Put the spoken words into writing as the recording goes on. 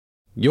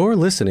You're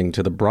listening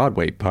to the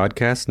Broadway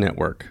Podcast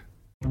Network.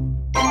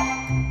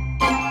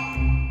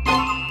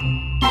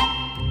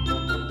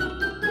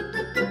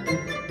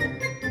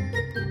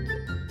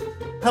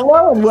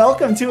 Hello and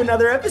welcome to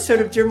another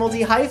episode of Dear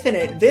Multi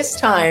Hyphenate. This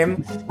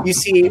time you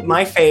see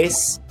my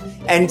face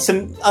and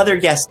some other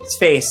guests'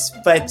 face,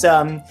 but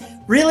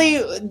really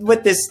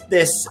what this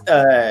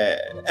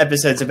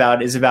episode's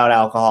about is about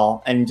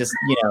alcohol and just,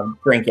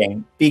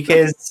 drinking.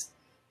 Because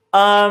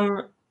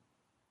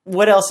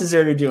what else is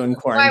there to do in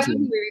quarantine? Why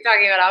wouldn't we be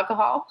talking about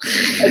alcohol?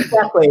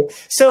 Exactly.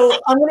 So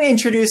I'm going to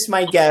introduce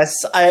my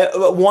guests.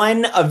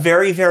 One, a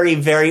very, very,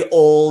 very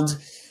old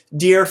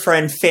dear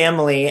friend,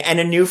 family, and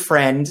a new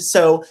friend.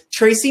 So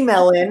Tracy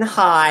Mellon,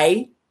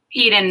 hi.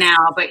 Eden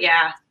now, but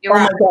yeah. Oh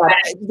my God.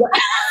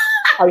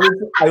 I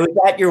was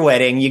at your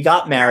wedding. You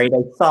got married.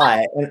 I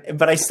saw it,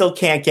 but I still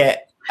can't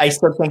get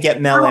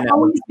Mellon. I'll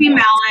always be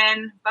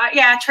Mellon, but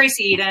yeah,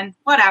 Tracy Eden,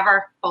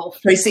 whatever.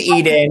 Both. Tracy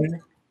Eden.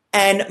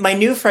 And my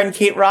new friend,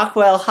 Kate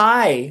Rockwell.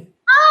 Hi.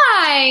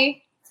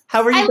 Hi.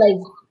 How are you guys?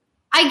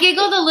 I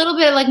giggled a little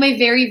bit like my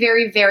very,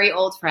 very, very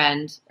old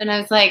friend. And I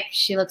was like,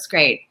 she looks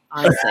great,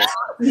 honestly.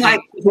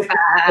 So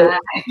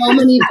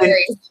many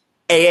berries.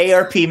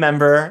 AARP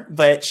member,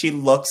 but she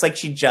looks like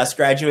she just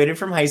graduated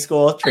from high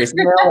school. Tracy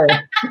Mellon.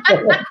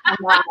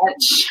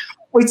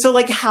 Wait, so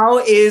how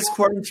is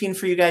quarantine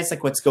for you guys?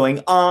 What's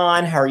going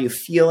on? How are you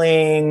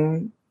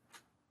feeling?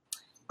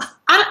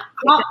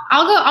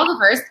 I'll go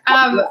first.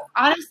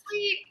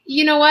 Honestly,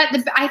 you know what?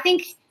 I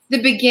think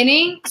the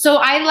beginning. So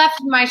I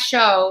left my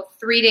show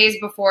 3 days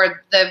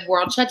before the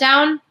world shut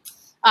down,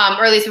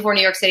 or at least before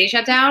New York City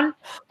shut down.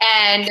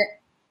 And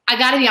I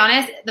got to be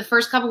honest, the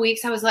first couple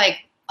weeks I was like,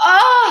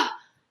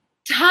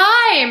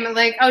 time,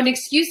 an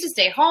excuse to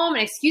stay home,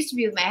 an excuse to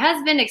be with my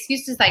husband, an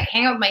excuse to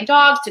hang out with my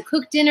dogs, to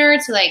cook dinner,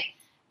 to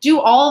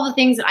do all the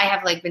things that I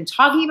have been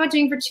talking about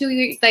doing for 2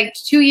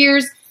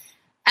 years.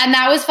 And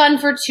that was fun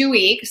for 2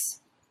 weeks.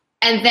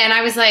 And then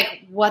I was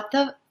like, what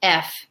the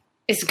F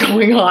is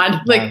going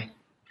on? Why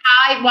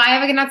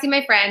have I not seen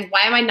my friends?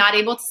 Why am I not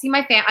able to see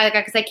my family?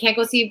 Because I can't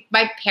go see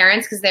my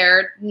parents because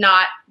they're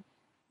not,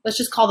 let's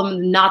just call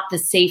them not the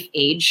safe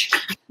age.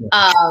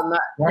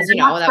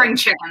 Spring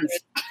chickens.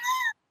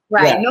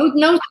 Right. Yeah.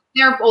 No,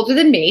 they're older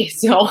than me.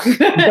 So,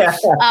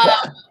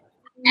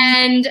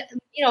 and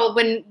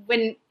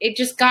when it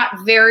just got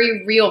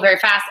very real very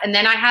fast, and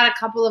then I had a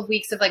couple of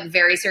weeks of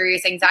very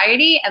serious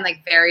anxiety and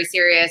very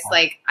serious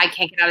I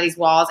can't get out of these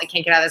walls, I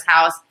can't get out of this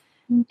house,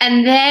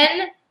 and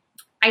then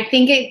I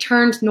think it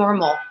turned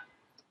normal,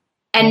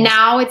 and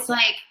now it's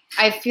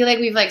I feel like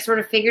we've sort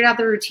of figured out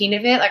the routine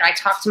of it. I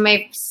talk to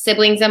my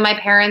siblings and my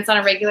parents on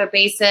a regular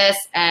basis,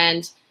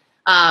 and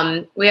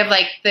we have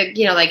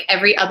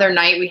every other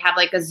night we have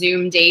a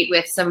Zoom date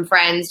with some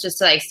friends just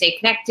to stay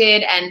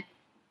connected, and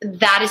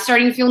that is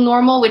starting to feel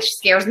normal, which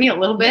scares me a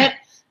little bit.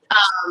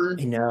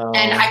 I know.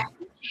 And I'm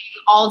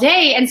all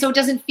day, and so it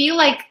doesn't feel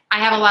like I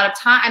have a lot of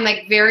time.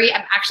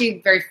 I'm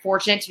actually very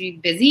fortunate to be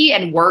busy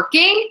and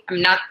working.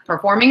 I'm not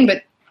performing,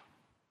 but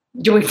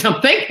doing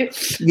something.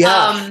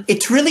 Yeah.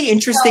 It's really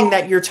interesting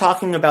that you're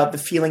talking about the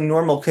feeling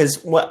normal,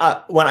 because when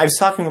I was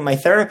talking with my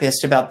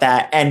therapist about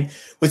that, and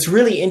what's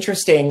really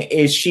interesting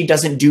is she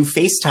doesn't do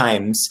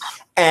FaceTimes.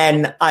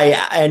 And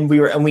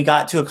we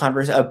got to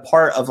a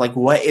part of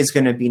what is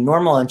going to be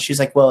normal. And she's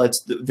like, well,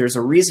 there's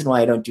a reason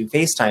why I don't do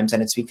FaceTimes.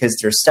 And it's because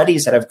there's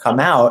studies that have come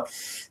out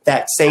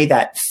that say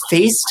that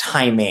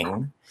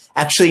FaceTiming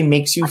actually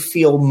makes you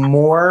feel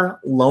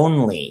more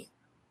lonely.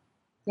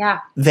 Yeah.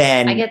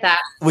 I get that.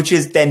 Which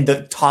is then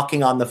the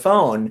talking on the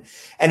phone.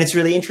 And it's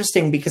really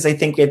interesting because I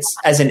think it's,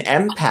 as an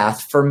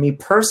empath, for me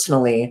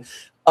personally,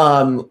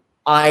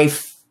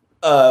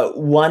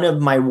 one of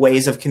my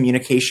ways of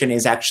communication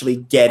is actually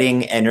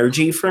getting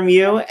energy from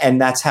you. And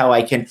that's how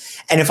I can,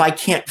 and if I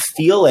can't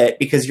feel it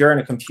because you're on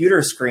a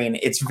computer screen,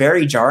 it's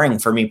very jarring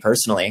for me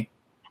personally.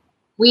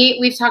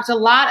 We've talked a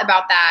lot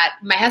about that,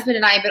 my husband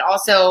and I, but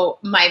also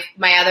my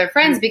other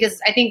friends,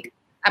 because I think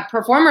a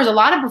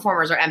lot of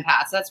performers are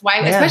empaths. That's why,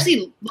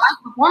 especially live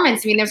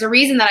performance. I mean, there's a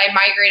reason that I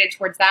migrated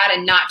towards that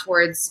and not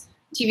towards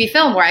TV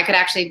film, where I could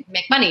actually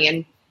make money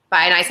and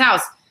buy a nice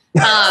house.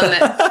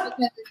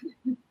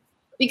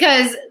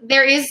 Because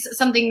there is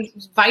something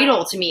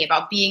vital to me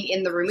about being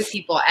in the room with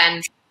people.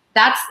 And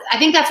I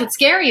think that's what's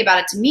scary about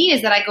it to me,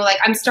 is that I go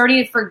I'm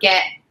starting to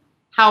forget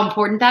how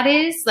important that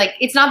is.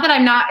 It's not that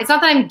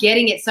I'm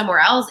getting it somewhere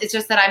else. It's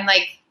just that I'm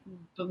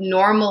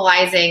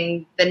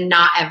normalizing the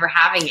not ever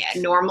having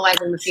it,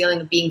 normalizing the feeling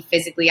of being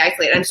physically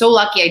isolated. I'm so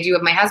lucky I do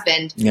have my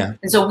husband. Yeah.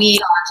 And so we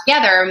are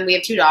together, and we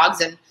have 2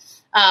 dogs, and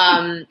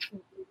we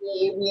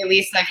at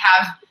least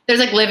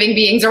there's living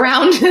beings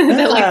around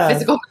that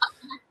physical contact.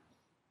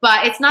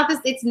 But it's not the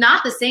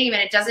same,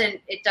 and it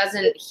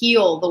doesn't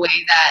heal the way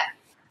that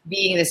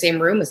being in the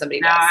same room with somebody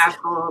does. No,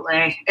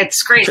 absolutely.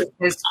 It's great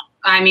because,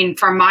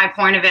 from my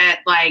point of it,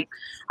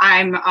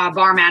 I'm a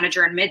bar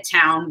manager in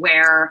Midtown,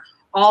 where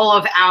all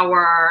of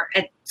our,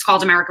 It's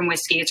called American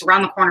Whiskey. It's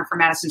around the corner from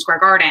Madison Square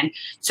Garden.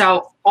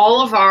 So all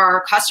of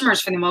our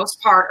customers, for the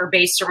most part, are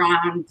based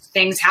around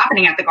things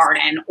happening at the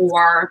Garden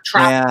or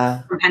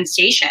travel from Penn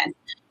Station.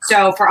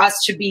 So for us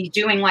to be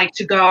doing like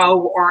to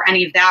go or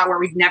any of that where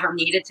we've never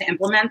needed to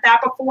implement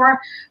that before,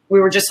 we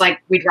were just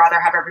like, we'd rather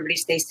have everybody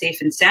stay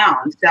safe and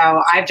sound.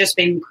 So I've just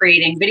been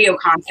creating video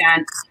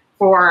content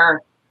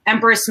for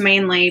Empress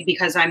mainly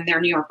because I'm their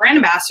New York brand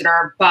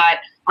ambassador. But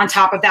on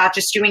top of that,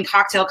 just doing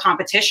cocktail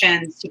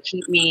competitions to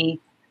keep me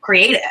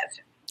creative,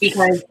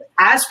 because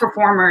as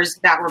performers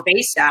that we're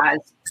based as,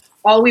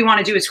 all we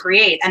want to do is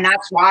create. And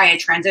that's why I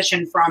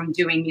transitioned from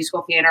doing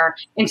musical theater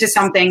into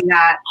something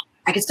that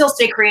I can still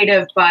stay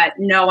creative, but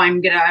no, I'm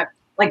going to,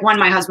 like when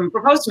my husband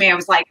proposed to me, I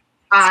was like,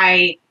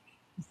 I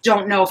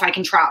don't know if I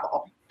can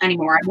travel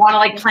anymore. I want to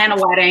like plan a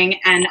wedding,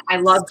 and I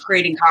love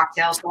creating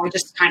cocktails. So I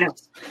just kind of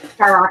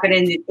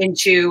skyrocketed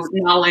into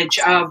knowledge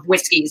of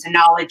whiskeys and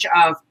knowledge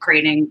of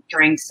creating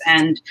drinks,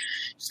 and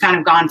just kind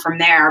of gone from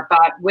there.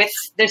 But with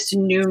this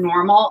new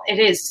normal, it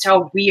is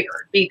so weird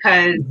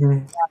because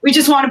we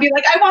just want to be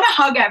like, I want to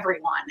hug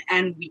everyone.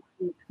 And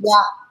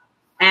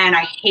and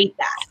I hate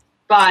that.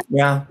 But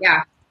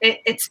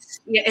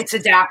it's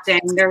adapting.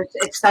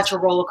 It's such a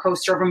roller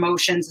coaster of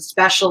emotions,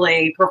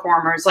 especially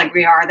performers like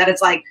we are, that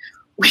it's like,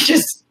 we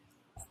just,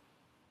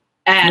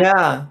 and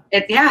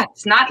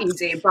it's not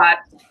easy, but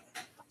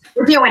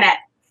we're doing it.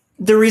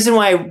 The reason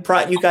why I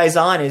brought you guys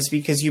on is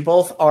because you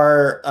both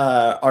are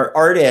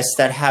artists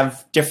that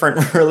have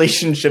different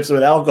relationships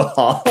with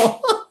alcohol.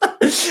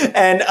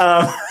 And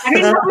I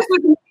love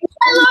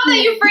that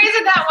you phrase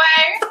it that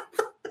way.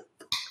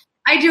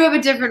 I do have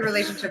a different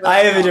relationship with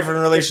alcohol. I have a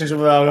different relationship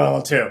with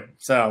alcohol too.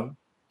 So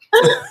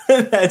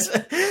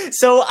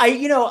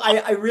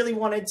I really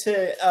wanted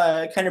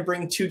to kind of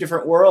bring two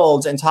different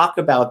worlds and talk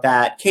about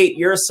that. Kate,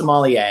 you're a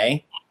sommelier.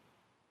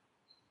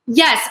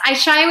 Yes, I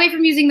shy away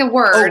from using the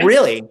word. Oh,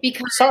 really?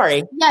 Because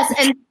sorry. Yes,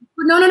 and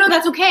no,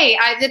 that's okay.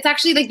 It's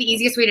actually like the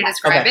easiest way to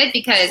describe it,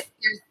 because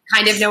there's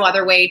kind of no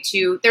other way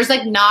to. There's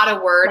like not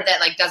a word that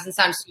like doesn't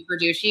sound super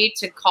douchey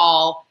to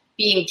call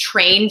being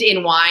trained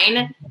in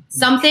wine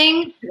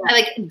something. I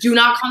like, do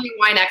not call me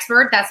wine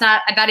expert.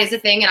 That is a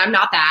thing, and I'm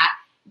not that.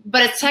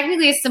 But it's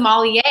technically a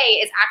sommelier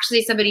is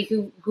actually somebody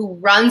who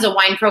runs a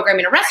wine program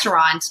in a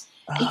restaurant.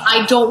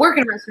 I don't work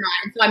in a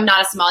restaurant, so I'm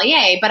not a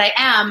sommelier, but I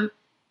am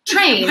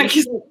trained. I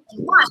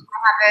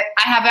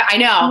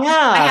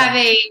have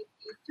a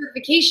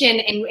certification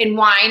in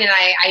wine, and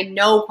I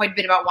know quite a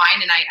bit about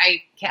wine, and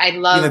I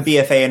love. You have a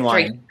BFA in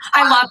wine. Drink.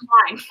 I love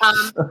wine.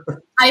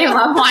 I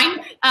love wine.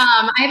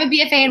 I have a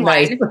BFA in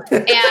wine,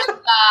 and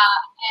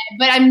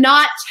but I'm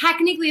not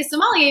technically a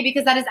sommelier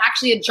because that is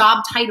actually a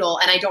job title,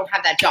 and I don't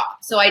have that job.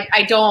 So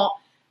I don't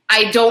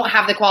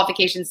have the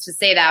qualifications to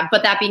say that.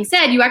 But that being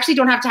said, you actually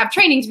don't have to have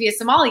training to be a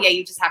sommelier.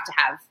 You just have to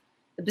have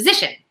the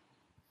position.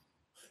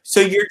 So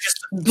you're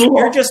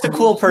just a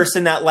cool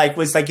person that like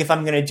was like, if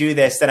I'm going to do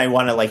this, then I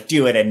want to like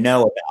do it and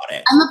know about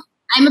it.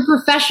 I'm a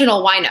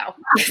professional wino.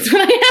 That's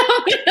what I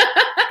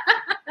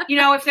am. You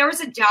know, if there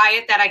was a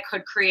diet that I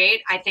could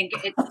create, I think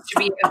it should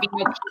be a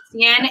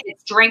vegan.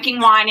 It's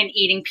drinking wine and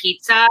eating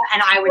pizza,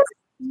 and I would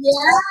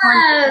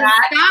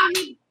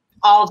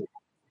all day.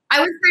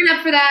 I would sign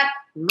up for that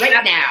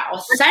right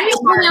now. Sign me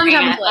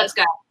up. Let's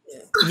go.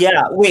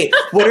 Yeah. Wait.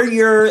 What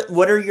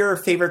are your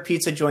favorite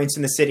pizza joints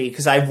in the city?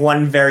 Because I have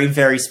one very,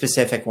 very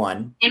specific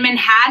one. In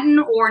Manhattan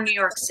or New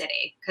York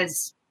City?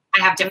 Because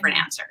I have different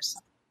answers.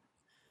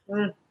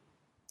 Do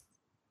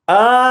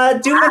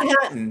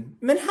Manhattan.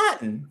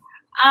 Manhattan.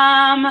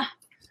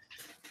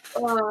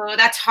 Oh,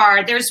 that's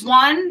hard. There's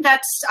one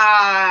that's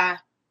I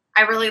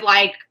really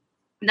like,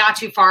 not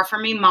too far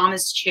from me,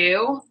 Mama's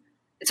Chew.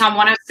 It's on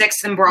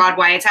 106th and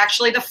Broadway. It's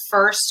actually the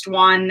first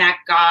one that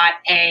got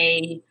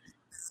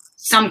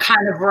some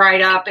kind of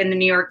write-up in the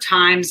New York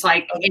Times,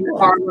 like in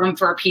Harlem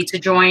for a pizza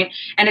joint.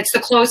 And it's the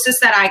closest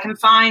that I can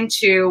find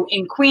to,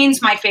 in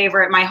Queens, my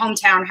favorite, my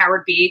hometown,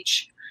 Howard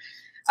Beach,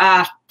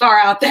 far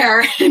out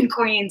there in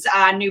Queens,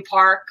 New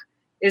Park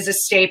is a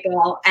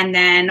staple. And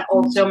then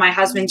also my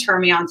husband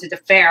turned me on to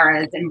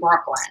DeFera's in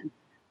Brooklyn.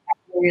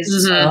 It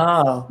is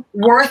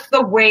worth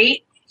the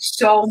wait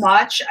so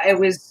much. It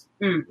was,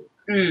 I'm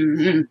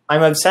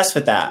obsessed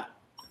with that.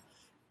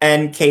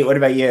 And Kate, what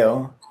about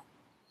you?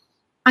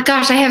 Oh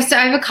gosh, I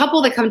have a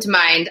couple that come to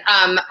mind.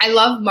 I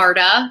love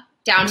Marta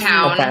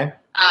downtown. Okay.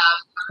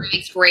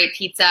 Makes great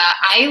pizza.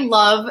 I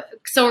live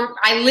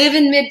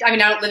in I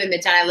don't live in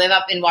Midtown. I live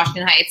up in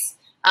Washington Heights.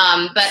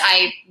 But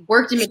I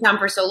worked in Midtown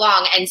for so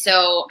long, and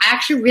so I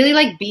actually really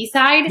like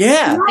B-side.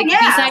 Yeah.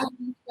 B-side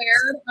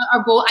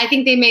are both. I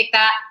think they make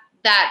that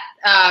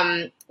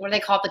what do they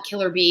call it? The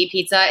Killer Bee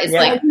pizza is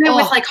like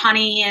with like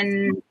honey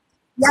and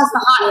the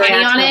hot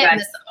honey on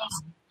it.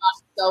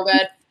 So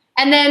good.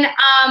 And then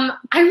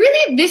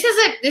this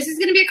is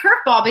going to be a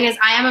curveball because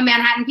I am a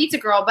Manhattan pizza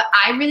girl, but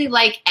I really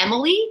like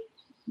Emily.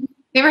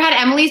 You ever had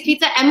Emily's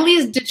pizza?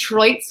 Emily's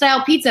Detroit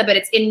style pizza, but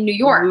it's in New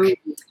York.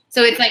 Mm-hmm.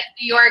 So it's like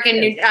New York,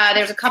 and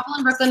there's a couple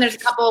in Brooklyn. There's a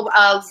couple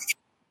of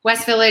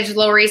West Village,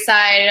 Lower East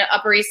Side,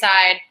 Upper East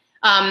Side.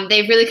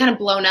 They've really kind of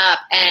blown up,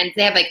 and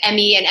they have like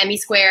Emmy and Emmy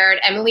Squared,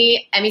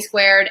 Emmy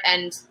Squared,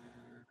 and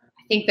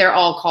I think they're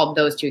all called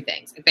those two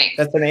things. I think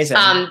that's amazing.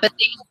 But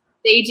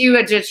they do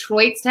a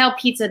Detroit style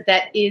pizza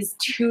that is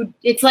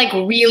it's like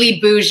really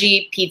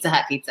bougie Pizza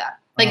Hut pizza.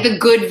 Like the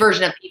good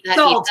version of Pizza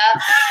Hut pizza.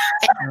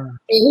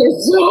 It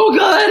is so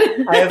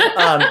good. I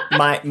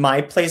have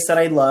my place that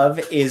I love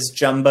is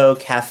Jumbo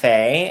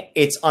Cafe.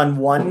 It's on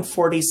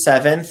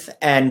 147th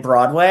and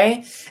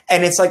Broadway,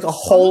 and it's like a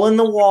hole in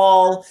the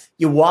wall.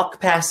 You walk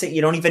past it, you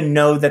don't even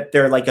know that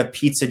they're like a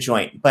pizza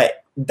joint,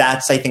 but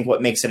that's, I think,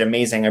 what makes it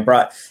amazing. I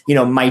brought,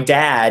 my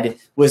dad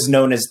was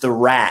known as the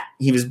Rat.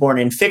 He was born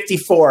in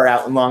 54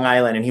 out in Long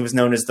Island, and he was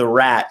known as the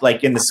Rat,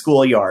 like in the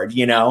schoolyard,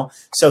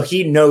 so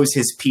he knows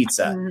his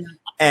pizza.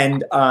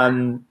 And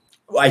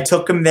I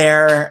took him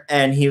there,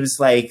 and he was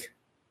like,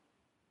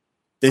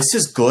 "This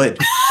is good."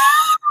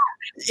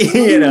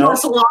 He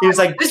was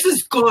like, "This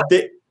is good."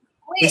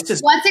 What's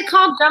it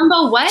called?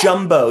 Jumbo what?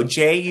 Jumbo,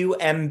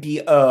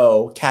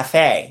 Jumbo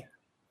Cafe.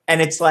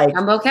 And it's like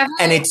Jumbo Cafe?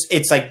 And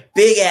it's like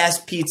big ass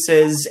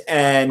pizzas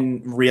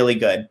and really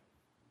good.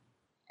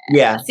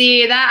 Yeah.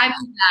 See that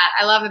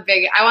I love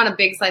I want a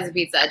big slice of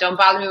pizza. Don't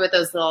bother me with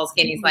those little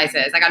skinny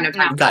slices. I got no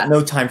time.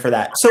 No time for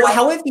that. So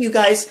how have you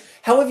guys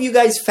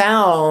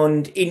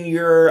found in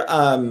your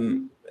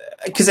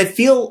because I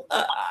feel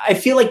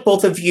like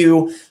both of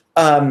you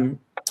in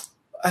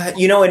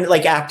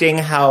like acting,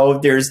 how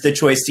there's the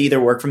choice to either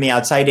work from the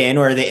outside in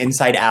or the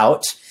inside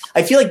out.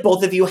 I feel like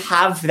both of you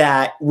have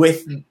that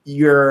with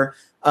your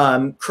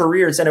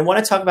careers. And I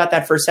want to talk about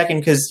that for a second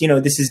because,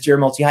 this is Dear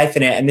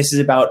Multi-Hyphenate, and this is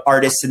about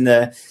artists in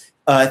the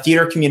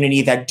theater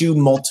community that do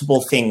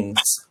multiple things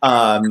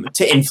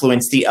to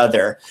influence the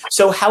other.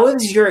 So how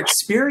has your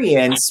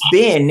experience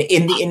been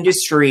in the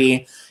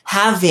industry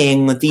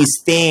having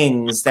these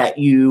things that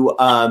you,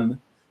 I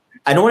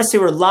don't want to say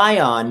rely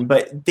on,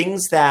 but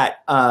things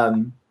that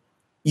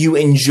you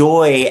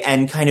enjoy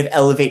and kind of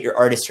elevate your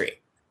artistry?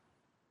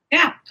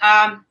 Yeah.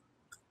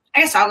 I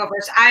guess I'll go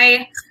first.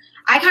 I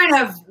kind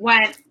of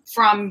went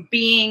from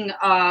being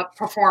a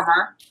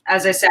performer,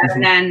 as I said,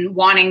 and then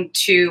wanting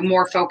to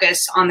more focus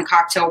on the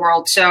cocktail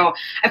world. So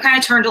I've kind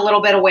of turned a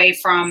little bit away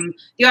from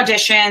the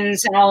auditions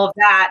and all of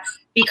that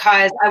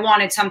because I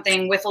wanted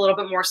something with a little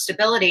bit more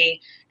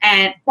stability.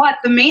 But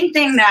the main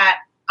thing that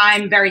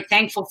I'm very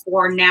thankful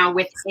for now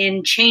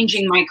within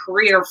changing my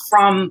career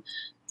from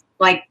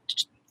like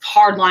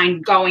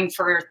hardline going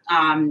for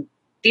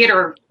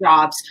theater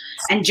jobs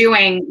and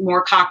doing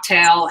more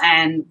cocktail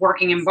and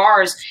working in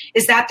bars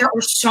is that there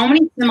are so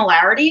many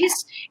similarities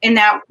in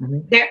that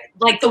there,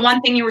 like the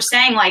one thing you were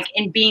saying, like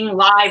in being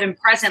live and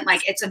present,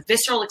 like it's a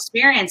visceral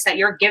experience that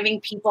you're giving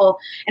people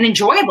an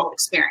enjoyable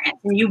experience.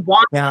 And you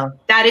want,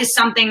 that is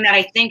something that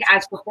I think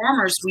as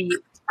performers, we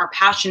are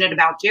passionate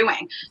about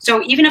doing.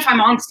 So even if I'm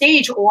on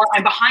stage or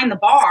I'm behind the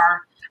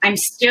bar, I'm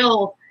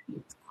still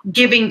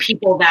giving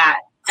people that.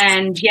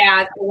 And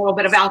a little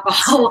bit of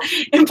alcohol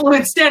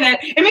influenced in it.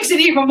 It makes it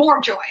even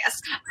more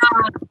joyous.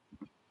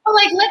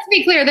 Let's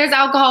be clear, there's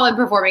alcohol in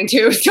performing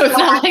too. So it's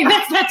not like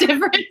that's that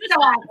different.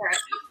 So accurate.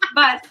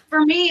 But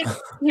for me,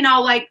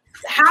 like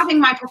having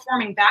my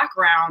performing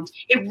background,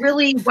 it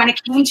really, when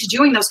it came to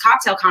doing those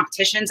cocktail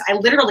competitions, I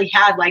literally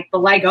had like the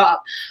leg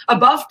up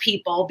above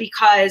people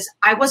because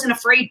I wasn't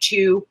afraid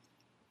to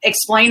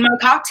explain my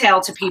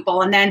cocktail to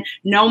people and then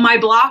know my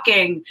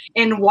blocking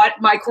in what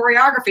my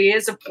choreography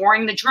is of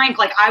pouring the drink.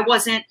 Like I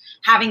wasn't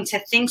having to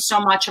think so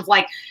much of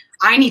like,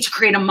 I need to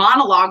create a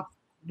monologue,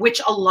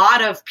 which a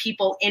lot of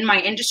people in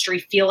my industry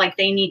feel like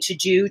they need to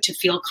do to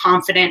feel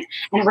confident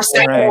and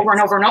recite over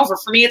and over and over.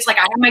 For me, it's like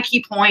I have my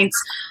key points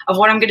of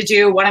what I'm going to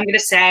do, what I'm going to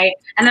say,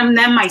 and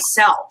then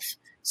myself.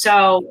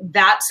 So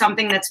that's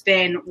something that's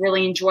been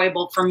really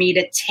enjoyable for me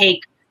to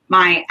take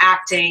my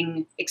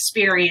acting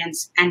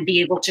experience and be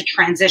able to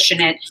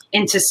transition it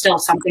into still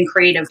something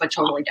creative, but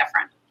totally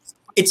different.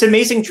 It's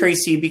amazing,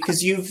 Tracy,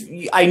 because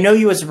I know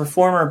you as a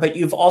performer, but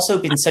you've also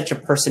been such a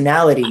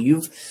personality.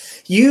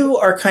 You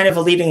are kind of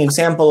a leading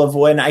example of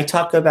when I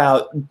talk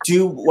about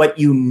do what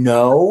you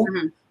know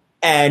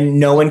and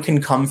no one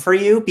can come for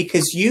you,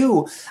 because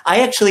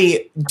I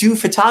actually do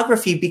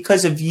photography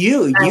because of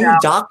you.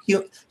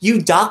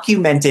 You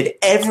documented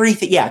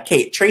everything. Yeah,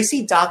 Kate,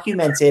 Tracy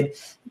documented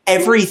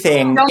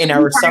everything in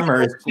our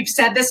summers. You've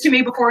said this to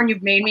me before and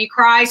you've made me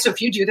cry. So if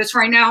you do this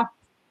right now,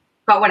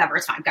 but whatever,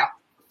 it's fine. Go.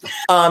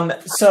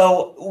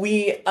 So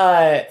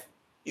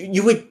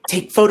you would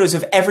take photos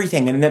of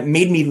everything, and that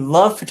made me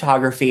love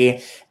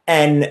photography.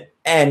 And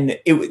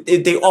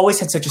they always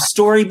had such a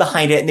story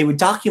behind it, and they would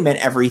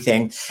document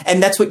everything.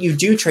 And that's what you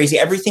do, Tracy.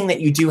 Everything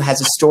that you do has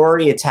a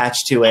story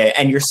attached to it.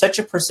 And you're such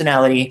a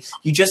personality.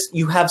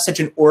 You have such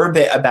an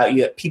orbit about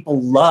you that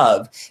people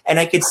love. And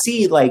I could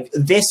see like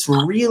this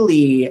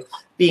really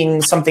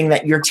being something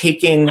that you're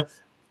taking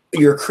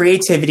your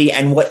creativity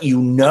and what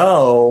you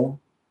know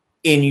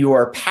in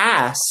your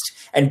past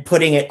and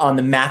putting it on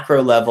the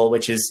macro level,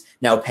 which is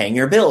now paying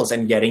your bills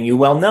and getting you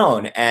well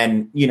known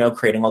and, you know,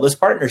 creating all those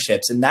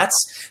partnerships. And that's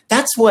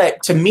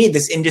what, to me,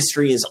 this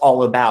industry is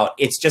all about.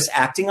 It's just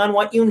acting on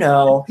what you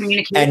know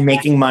and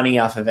making money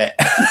off of it.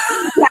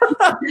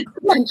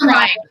 I'm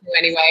trying to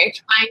anyway.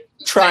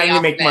 Trying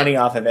to make money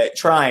off of it.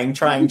 Trying.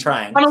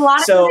 But a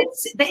lot of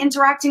it's the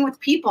interacting with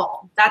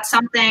people. That's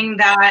something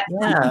that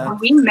when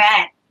we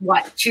met,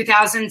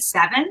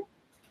 2007?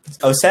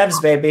 Oh,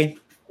 Sevs, baby.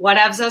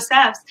 Whatevs, oh,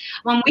 Sevs.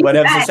 When we met,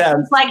 it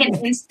was like an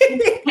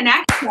instant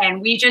connection.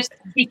 We just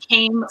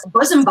became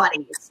bosom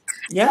buddies.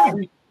 Yeah.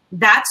 And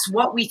that's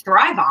what we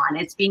thrive on.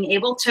 It's being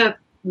able to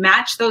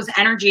match those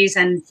energies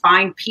and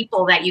find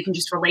people that you can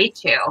just relate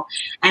to.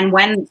 And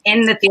when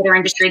in the theater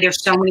industry,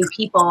 there's so many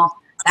people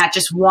that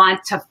just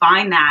want to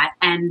find that.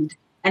 And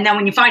then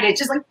when you find it, it's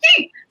just like,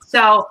 hey.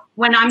 So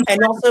when I'm in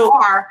the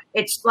bar,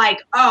 it's like,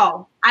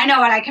 oh, I know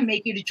what I can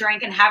make you to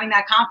drink, and having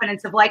that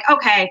confidence of like,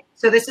 okay,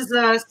 so this is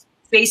the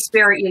space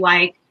spirit you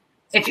like.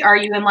 Are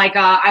you in like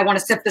I want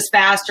to sip this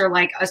fast, or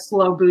like a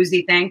slow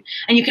boozy thing?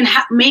 And you can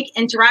make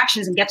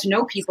interactions and get to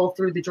know people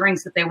through the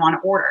drinks that they want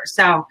to order.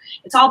 So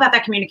it's all about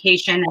that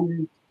communication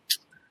and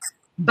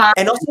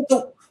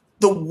also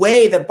the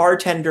way that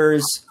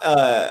bartenders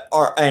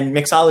and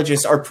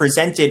mixologists are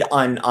presented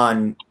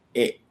on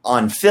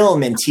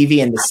film and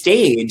TV and the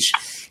stage.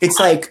 It's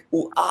like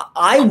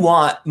I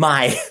want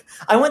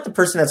the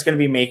person that's going to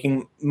be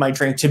making my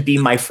drink to be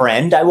my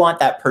friend. I want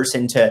that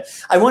person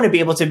I want to be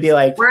able to be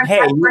like, we're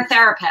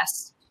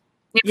therapists.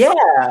 Yeah.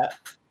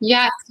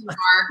 Yes, you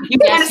are. You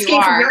can't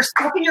escape from you're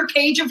stuck in your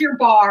cage of your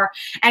bar,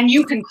 and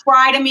you can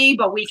cry to me,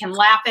 but we can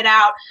laugh it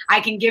out.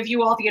 I can give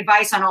you all the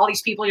advice on all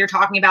these people you're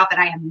talking about that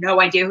I have no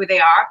idea who they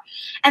are.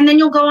 And then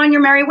you'll go on your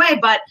merry way.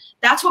 But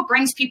that's what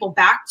brings people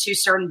back to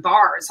certain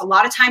bars. A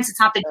lot of times it's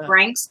not the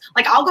drinks.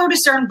 Like I'll go to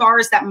certain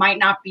bars that might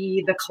not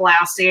be the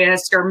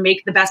classiest or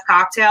make the best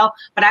cocktail,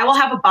 but I will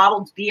have a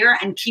bottled beer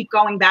and keep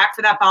going back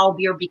for that bottled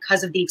beer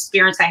because of the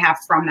experience I have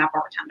from that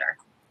bartender.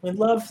 I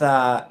love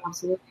that.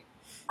 Absolutely.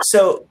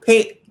 So,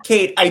 Kate,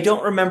 I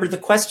don't remember the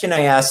question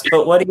I asked,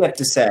 but what do you have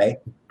to say?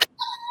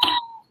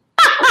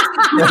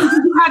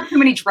 You had too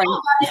many drinks.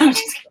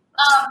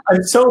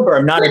 I'm sober.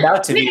 I'm not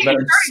about to be, but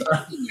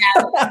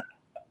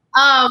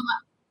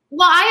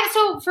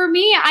so for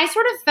me, I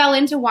sort of fell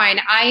into wine.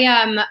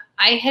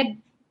 I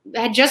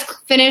had just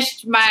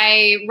finished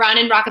my run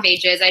in Rock of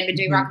Ages. I'd been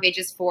doing Rock of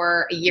Ages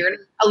for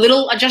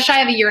just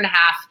shy of a year and a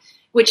half,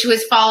 which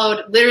was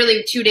followed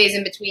literally 2 days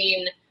in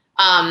between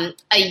a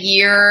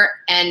year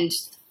and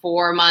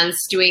 4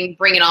 months doing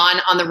Bring It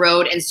On the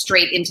road and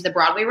straight into the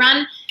Broadway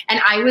run. And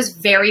I was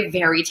very,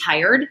 very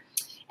tired.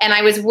 And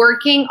I was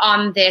working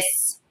on this.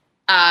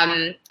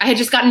 I had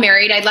just gotten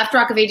married. I left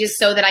Rock of Ages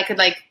so that I could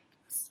like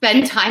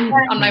spend time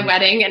on my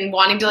wedding and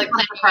wanting to like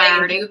plan a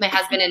priority with my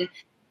husband and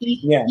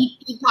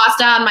eat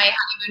pasta on my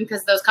honeymoon,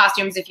 because those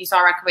costumes, if you saw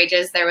Rock of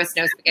Ages, there was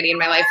no spaghetti in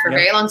my life for a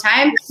very long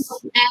time.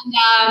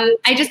 And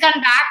I just got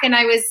back and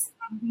I was,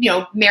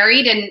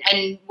 married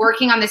and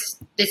working on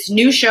this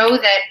new show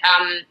that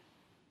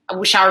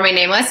shall remain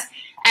nameless.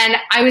 And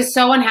I was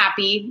so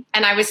unhappy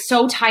and I was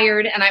so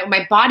tired and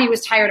my body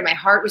was tired and my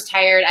heart was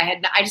tired.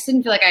 I just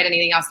didn't feel like I had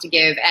anything else to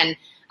give. And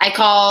I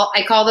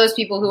call those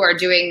people who are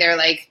doing their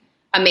like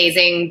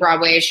amazing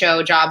Broadway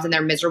show jobs and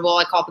they're miserable.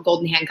 I call it the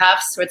golden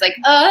handcuffs, where it's like,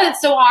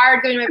 it's so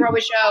hard going to my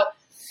Broadway show.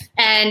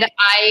 And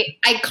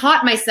I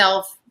caught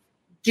myself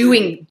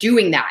doing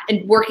that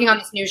and working on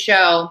this new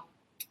show.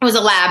 It was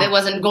a lab. It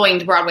wasn't going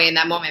to Broadway in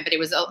that moment, but it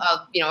was a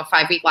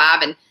 5-week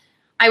lab. And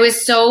I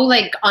was so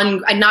like,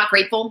 I'm not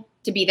grateful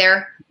to be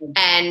there.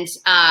 And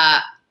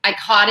I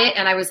caught it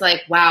and I was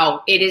like,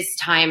 wow, it is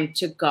time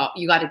to go.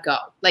 You got to go.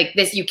 Like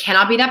this, you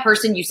cannot be that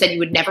person. You said you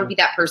would never be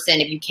that person.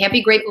 If you can't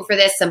be grateful for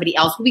this, somebody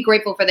else will be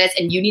grateful for this,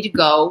 and you need to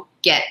go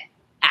get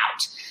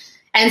out.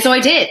 And so I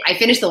did. I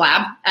finished the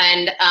lab.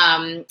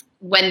 And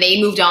when they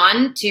moved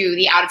on to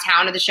the out of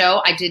town of the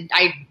show,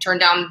 I turned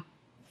down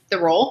the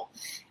role.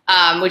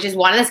 Which is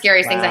one of the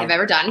scariest things I have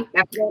ever done.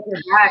 And so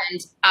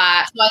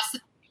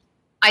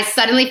I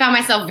suddenly found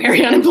myself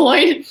very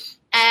unemployed.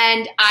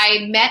 And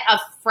I met a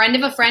friend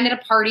of a friend at a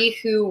party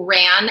who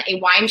ran a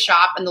wine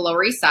shop on the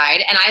Lower East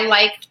Side. And I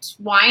liked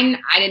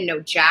wine. I didn't know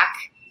jack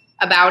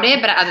about it,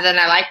 but other than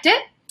I liked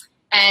it.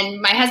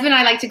 And my husband and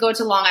I like to go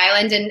to Long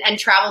Island and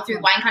travel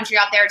through wine country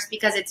out there just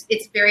because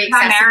it's very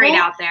accessible. I'm married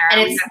out there.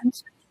 And it's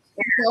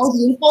so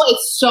beautiful.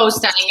 It's so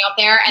stunning out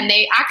there. And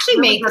they actually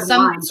make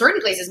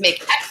certain places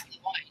make excellent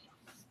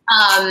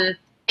wine.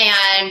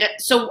 And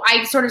so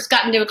I sort of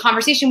got into a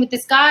conversation with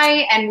this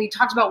guy and we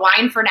talked about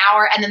wine for an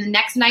hour. And then the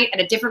next night at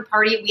a different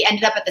party, we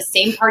ended up at the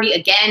same party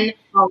again,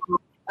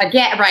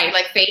 right,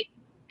 like fate.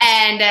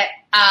 And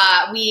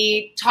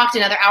we talked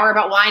another hour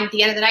about wine. At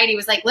the end of the night, he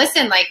was like,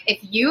 listen, like if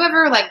you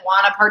ever like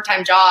want a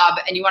part-time job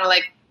and you want to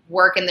like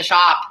work in the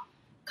shop,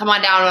 come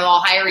on down and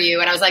I'll hire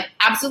you. And I was like,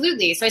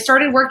 absolutely. So I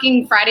started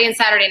working Friday and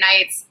Saturday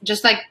nights,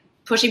 just like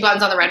pushing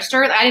buttons on the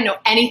register. I didn't know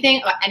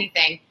anything about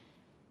anything.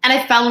 And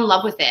I fell in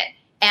love with it.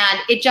 And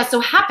it just so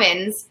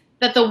happens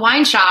that the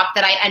wine shop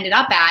that I ended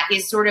up at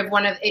is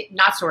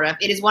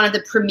it is one of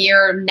the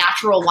premier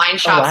natural wine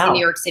shops in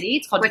New York City.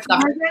 It's called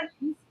Discovery.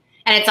 And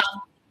it's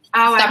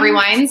on Discovery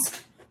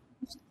Wines.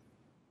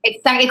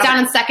 It's down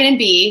on 2nd and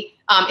B.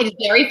 It is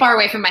very far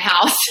away from my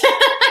house.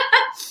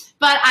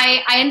 But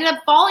I ended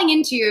up falling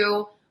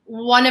into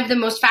one of the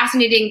most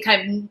fascinating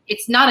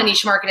it's not a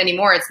niche market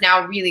anymore. It's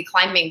now really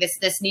climbing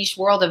this niche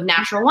world of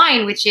natural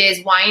wine, which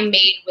is wine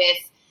made with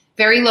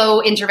very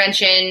low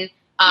intervention,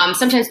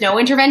 sometimes no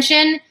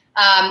intervention.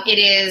 It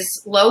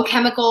is low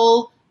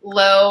chemical,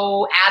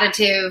 low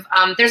additive.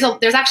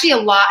 There's actually a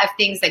lot of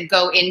things that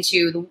go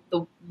into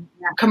the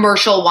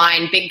commercial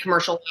wine, big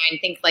commercial wine.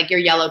 Think like your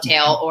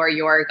Yellowtail or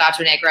your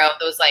Gato Negro,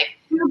 those like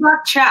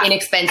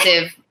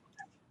inexpensive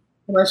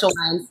commercial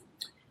wines.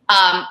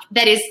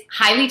 That is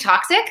highly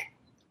toxic,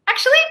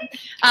 actually.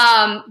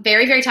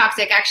 Very, very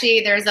toxic.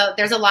 Actually, there's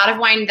a lot of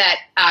wine that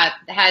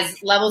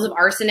has levels of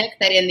arsenic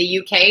that in the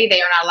UK,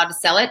 they are not allowed to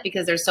sell it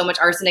because there's so much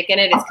arsenic in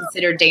it. It's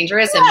considered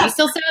dangerous, and we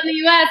still sell it in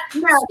the US.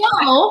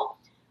 So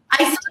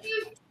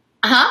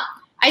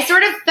I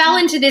sort of fell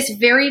into this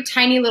very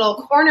tiny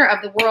little corner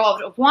of the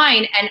world of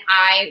wine, and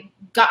I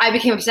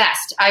became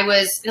obsessed.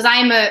 Because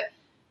I'm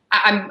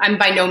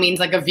by no means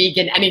like a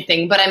vegan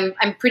anything, but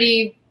I'm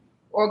pretty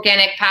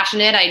organic,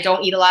 passionate. I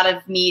don't eat a lot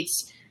of meat.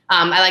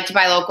 I like to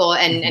buy local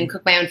and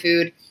cook my own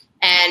food.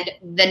 And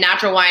the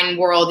natural wine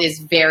world is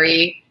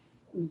very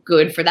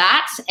good for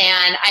that.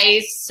 And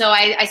I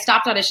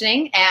stopped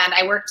auditioning and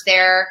I worked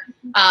there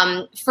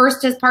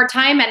first as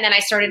part-time. And then I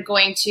started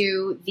going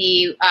to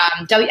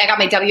I got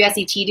my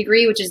WSET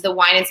degree, which is the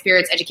Wine and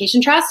Spirits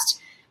Education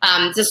Trust.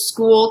 It's a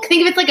school,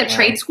 think of it like a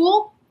trade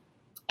school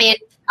in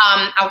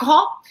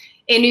alcohol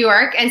in New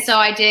York. And so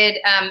I did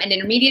an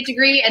intermediate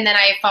degree, and then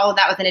I followed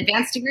that with an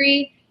advanced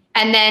degree.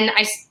 And then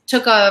I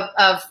took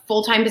a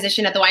full-time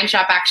position at the wine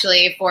shop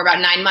actually for about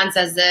 9 months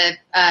as the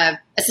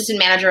assistant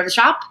manager of the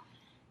shop.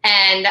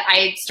 And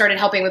I started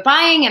helping with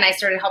buying, and I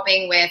started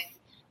helping with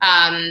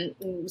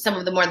some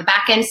of the more the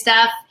back end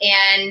stuff.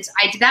 And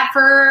I did that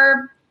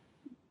for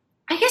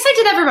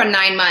about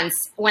 9 months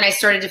when I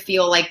started to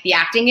feel like the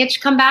acting itch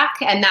come back.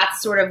 And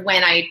that's sort of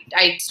when I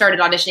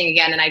started auditioning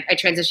again, and I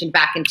transitioned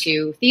back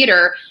into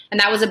theater. And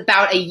that was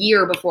about a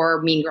year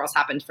before Mean Girls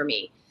happened for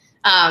me.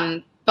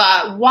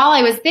 But while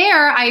I was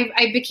there,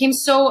 I became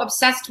so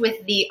obsessed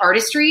with the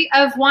artistry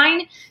of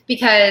wine,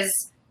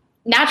 because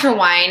natural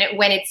wine,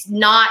 when it's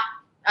not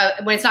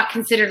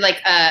considered like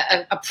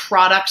a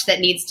product that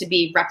needs to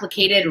be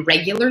replicated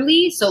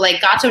regularly. So like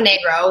Gato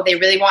Negro, they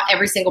really want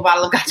every single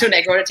bottle of Gato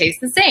Negro to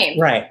taste the same.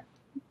 Right.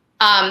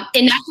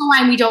 In natural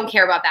wine, we don't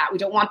care about that. We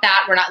don't want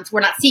that. We're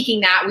not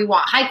seeking that. We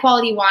want high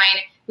quality wine.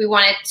 We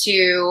want it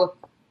to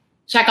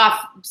check off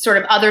sort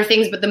of other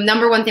things, but the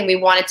number one thing we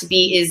want it to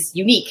be is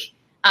unique.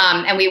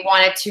 And we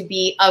want it to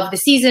be of the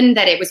season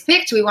that it was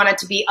picked. We want it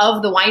to be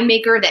of the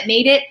winemaker that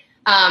made it,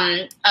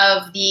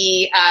 of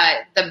the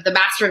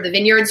master of the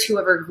vineyards,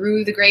 whoever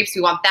grew the grapes.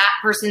 We want that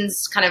person's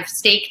kind of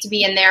stake to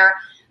be in there.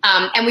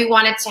 And we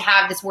want it to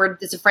have this word,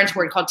 it's a French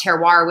word called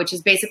terroir, which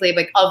is basically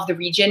like of the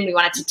region. We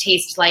want it to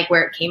taste like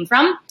where it came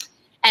from.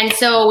 And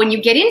so when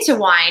you get into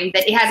wine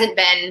that it hasn't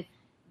been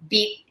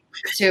beat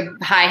to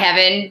high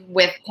heaven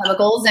with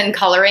chemicals and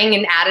coloring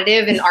and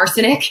additive and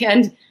arsenic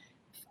and,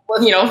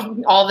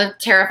 all the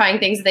terrifying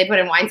things that they put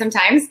in wine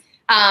sometimes,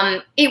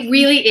 it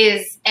really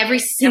is, every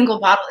single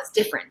bottle is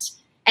different.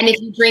 And if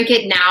you drink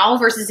it now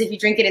versus if you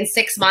drink it in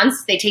 6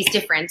 months, they taste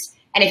different.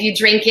 And if you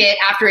drink it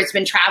after it's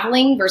been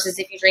traveling versus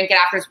if you drink it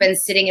after it's been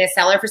sitting in a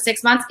cellar for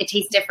 6 months, it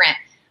tastes different.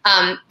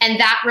 And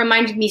that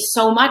reminded me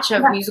so much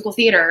of musical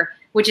theater,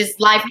 which is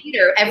live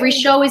theater. Every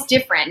show is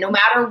different, no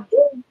matter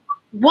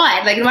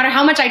what. Like, no matter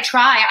how much I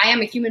try, I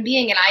am a human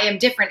being and I am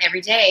different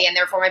every day. And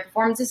therefore my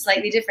performance is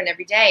slightly different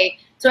every day.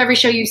 So every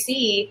show you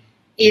see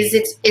is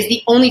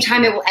the only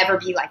time it will ever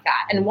be like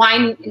that. And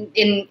wine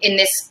in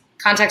this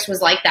context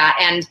was like that.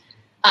 And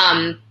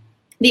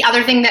the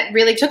other thing that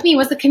really took me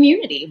was the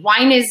community.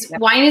 Wine is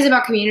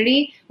about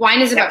community.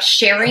 Wine is about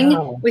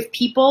sharing with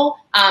people.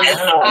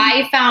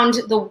 I found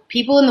the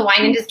people in the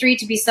wine industry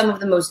to be some of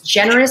the most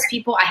generous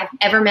people I have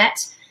ever met.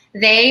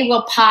 They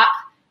will pop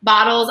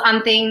bottles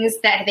on things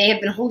that they have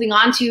been holding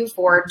on to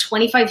for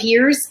 25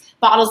 years,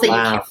 bottles that you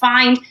can't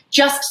find,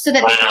 just so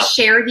that they can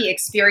share the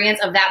experience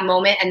of that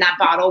moment and that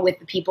bottle with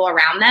the people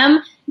around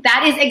them.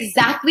 That is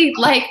exactly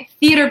like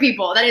theater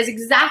people. That is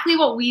exactly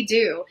what we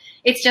do.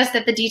 It's just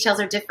that the details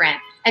are different.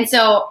 And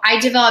so I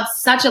developed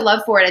such a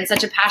love for it and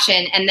such a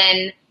passion. And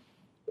then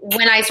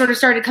when I sort of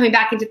started coming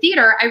back into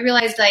theater, I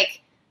realized like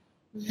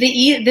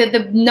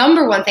the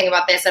number one thing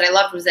about this that I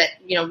loved was that,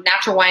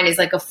 natural wine is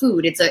like a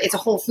food. It's a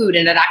whole food,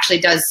 and it actually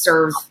does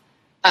serve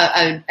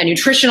a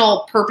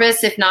nutritional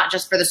purpose, if not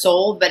just for the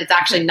soul, but it's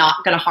actually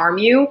not going to harm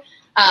you.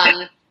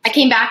 I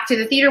came back to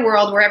the theater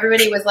world where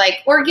everybody was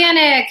like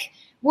organic,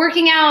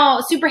 working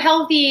out, super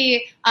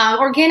healthy,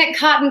 organic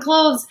cotton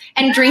clothes,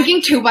 and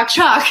drinking $2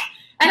 Chuck.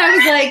 And I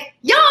was like,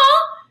 y'all,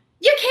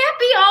 you can't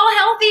be all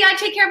healthy. I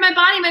take care of my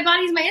body. My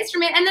body's my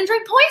instrument, and then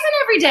drink poison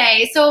every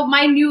day. So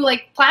my new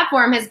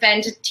platform has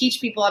been to teach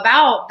people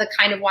about the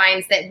kind of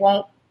wines that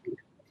won't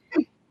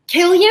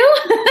kill you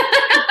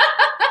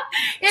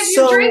if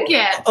you drink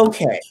it.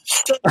 Okay.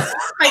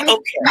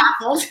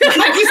 Baffled.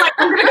 He's like,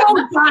 I'm gonna go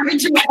back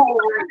into my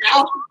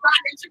hole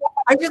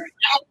right now.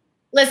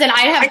 Listen,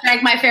 I have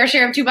drank my fair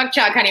share of 2 buck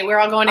chug, honey. We're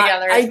all going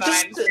together.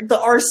 The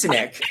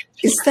arsenic,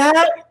 is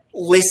that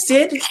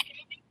listed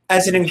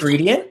as an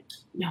ingredient?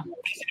 No.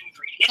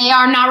 They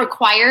are not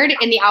required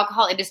in the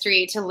alcohol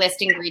industry to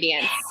list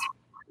ingredients.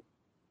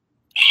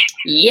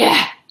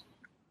 Yeah.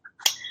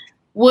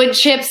 Wood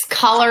chips,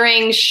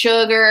 coloring,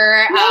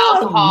 sugar,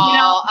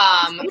 alcohol,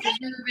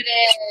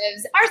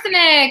 preservatives,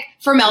 arsenic,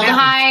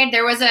 formaldehyde.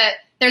 There's a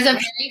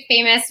very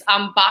famous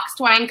boxed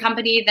wine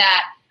company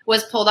that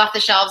was pulled off the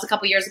shelves a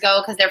couple years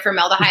ago because their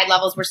formaldehyde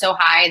levels were so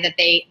high that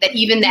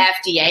even the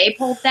FDA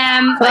pulled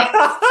them.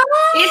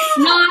 It's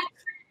not.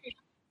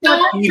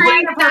 Don't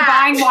drink if we're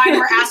buying wine,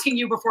 we're asking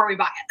you before we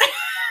buy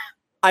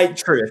it.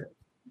 True.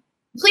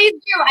 Please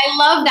do. I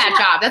love that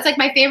job. That's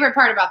my favorite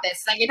part about this.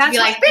 I get to be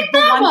pick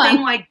that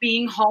one thing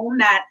being home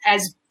that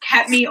has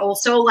kept me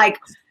also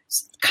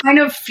kind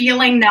of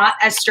feeling not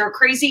as stir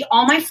crazy.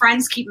 All my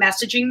friends keep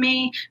messaging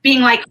me being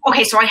like,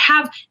 okay, so I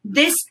have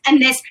this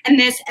and this and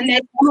this and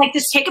this. I'm like,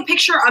 just take a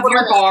picture of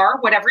your bar,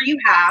 whatever you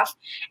have,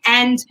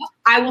 and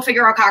I will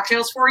figure out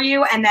cocktails for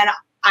you. And then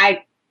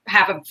I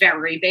have a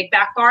very big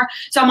back bar.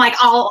 So I'm like,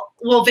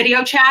 we'll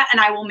video chat and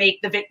I will make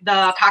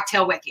the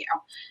cocktail with you.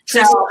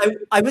 So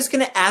I was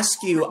going to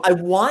ask you, I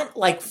want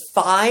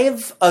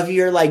 5 of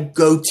your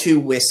go-to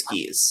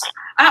whiskeys.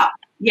 Oh,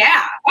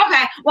 yeah.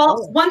 Okay.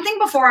 Well, one thing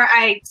before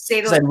I say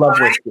those, I love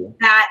whiskey.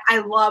 That I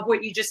love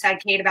what you just said,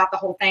 Kate, about the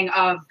whole thing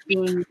of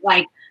being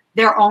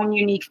their own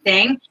unique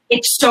thing.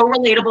 It's so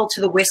relatable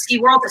to the whiskey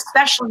world,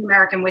 especially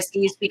American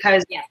whiskeys,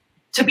 because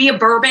to be a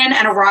bourbon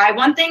and a rye,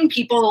 one thing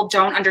people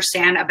don't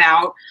understand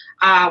about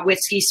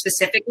whiskey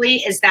specifically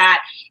is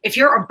that if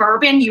you're a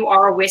bourbon, you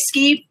are a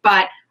whiskey,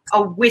 but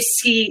a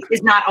whiskey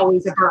is not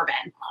always a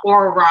bourbon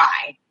or a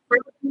rye.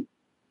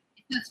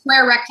 It's a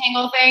square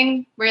rectangle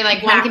thing where you're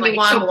one can be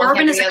one. So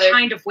bourbon is a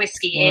kind of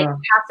whiskey. It has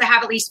to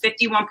have at least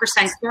 51%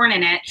 corn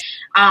in it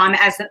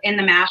as in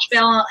the mash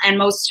bill. And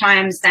most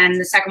times then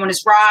the second one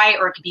is rye,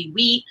 or it could be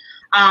wheat.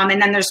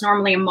 And then there's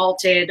normally a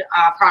malted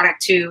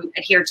product to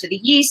adhere to the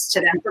yeast,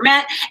 to then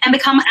ferment and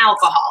become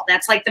alcohol.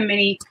 That's the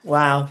mini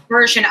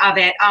version of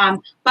it.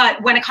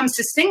 But when it comes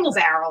to single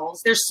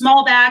barrels, there's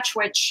small batch,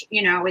 which,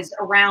 is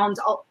around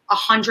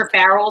 100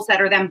 barrels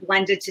that are then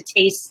blended to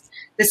taste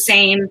the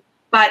same.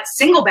 But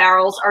single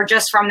barrels are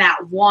just from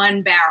that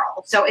one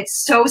barrel. So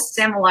it's so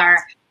similar.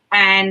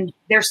 And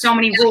there's so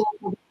many rules.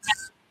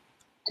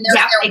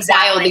 Yeah,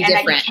 exactly. And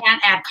that you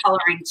can't add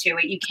coloring to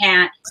it. You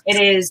can't. It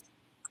is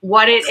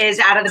what it is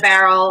out of the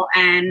barrel,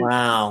 and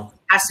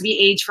has to be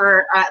aged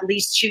for at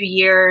least 2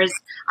 years.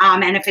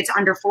 And if it's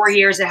under 4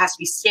 years, it has to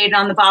be stated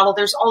on the bottle.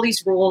 There's all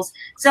these rules,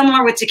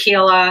 similar with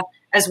tequila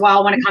as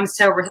well when it comes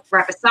to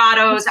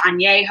reposados,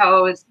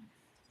 añejos.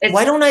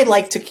 Why don't I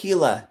like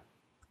tequila?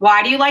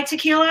 Why do you like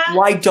tequila?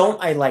 Why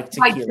don't I like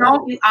tequila?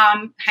 Why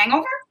don't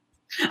hangover?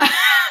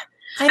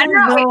 I don't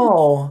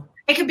know.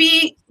 It could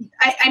be,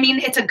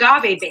 it's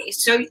agave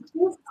based. So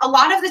a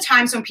lot of the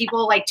times when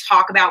people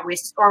talk about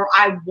whiskey, or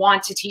I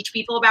want to teach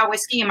people about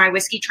whiskey in my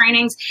whiskey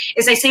trainings,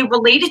 is I say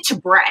related to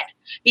bread.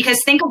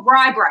 Because think of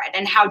rye bread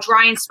and how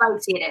dry and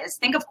spicy it is.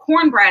 Think of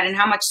cornbread and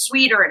how much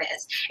sweeter it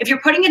is. If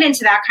you're putting it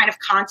into that kind of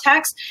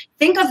context,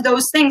 think of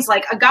those things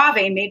like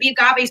agave. Maybe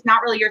agave is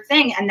not really your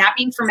thing, and that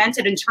being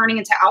fermented and turning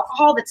into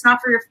alcohol, that's not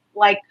for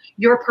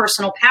your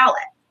personal palate.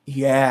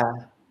 Yeah.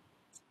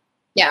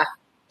 Yeah.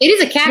 It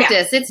is a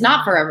cactus. Yeah. It's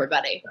not for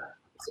everybody.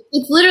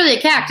 It's literally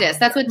a cactus.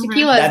 That's what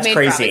tequila is made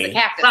crazy. From. It's a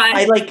cactus.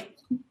 I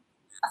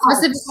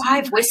specific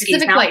 5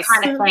 whiskeys. Now I'm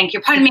trying to think.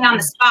 You're putting me on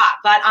the spot,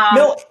 but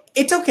no,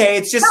 it's okay.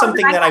 It's just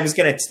something that I was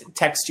going to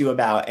text you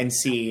about and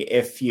see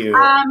if you.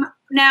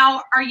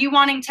 Now, are you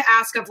wanting to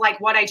ask of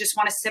what I just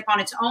want to sip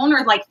on its own,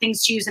 or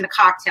things to use in a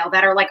cocktail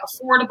that are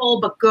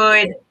affordable but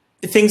good?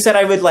 Things that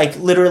I would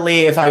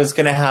literally, if I was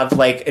going to have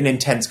an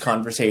intense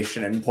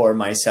conversation and pour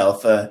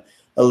myself a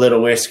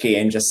little whiskey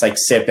and just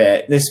sip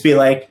it. Just be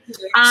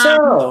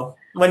so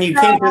when you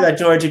came through that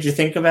door, did you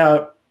think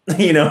about,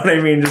 you know what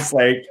I mean? Just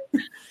did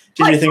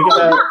you think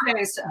about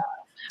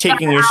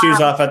taking your shoes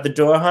off at the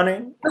door,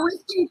 honey? The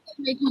whiskey is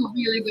making a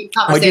really good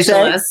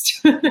conversationalist.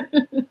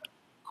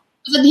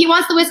 He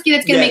wants the whiskey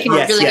that's going to make him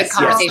a really good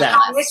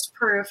conversationalist.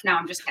 Proof. No,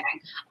 I'm just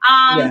kidding.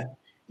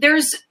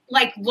 There's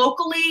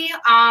locally,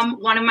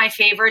 one of my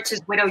favorites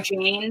is Widow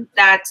Jane.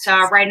 That's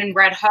right in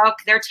Red Hook.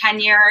 Their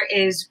tenure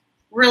is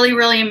really,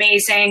 really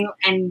amazing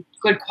and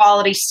good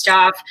quality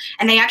stuff.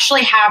 And they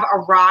actually have a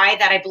rye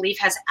that I believe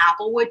has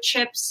applewood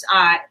chips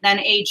then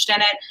aged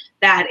in it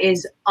that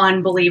is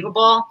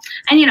unbelievable.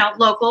 And,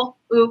 local.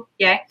 Ooh,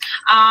 yay.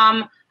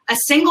 A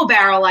single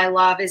barrel I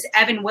love is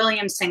Evan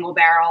Williams single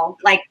barrel.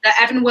 The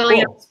Evan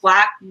Williams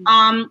black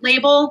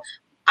label.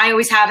 I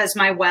always have as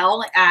my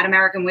well at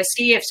American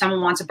Whiskey if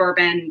someone wants a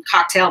bourbon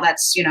cocktail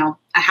that's, you know,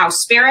 a house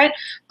spirit.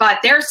 But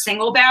their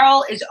single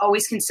barrel is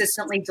always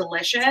consistently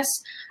delicious.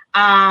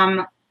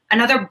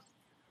 Another,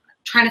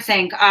 trying to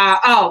think,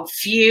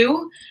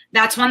 Few.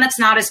 That's one that's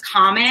not as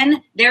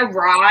common. Their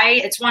rye,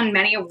 it's won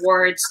many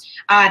awards.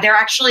 They're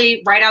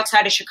actually right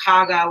outside of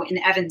Chicago in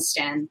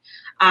Evanston.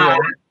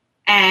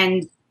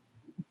 And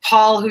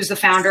Paul, who's the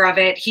founder of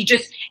it,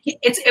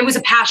 it was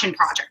a passion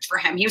project for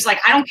him. He was like,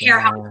 I don't care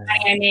how much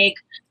money I make.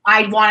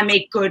 I want to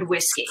make good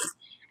whiskey.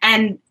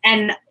 And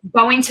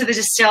going to the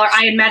distiller,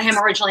 I had met him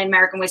originally in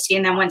American Whiskey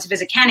and then went to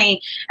visit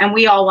Kenny, and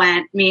we all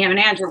went, me, him, and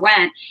Andrew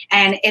went.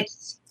 And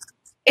it's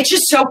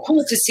just so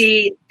cool to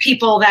see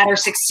people that are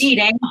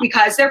succeeding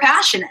because they're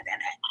passionate in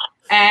it.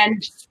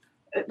 And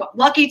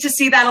lucky to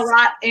see that a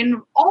lot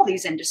in all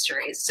these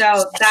industries.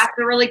 So that's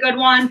a really good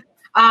one.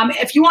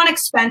 If you want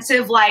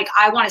expensive, like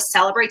I want to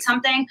celebrate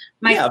something,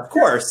 of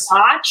course,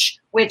 Scotch,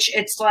 which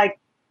it's like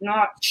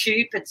not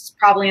cheap. It's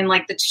probably in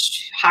like the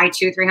high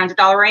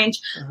 $200-$300 range.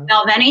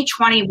 Balvenie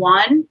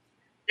 21.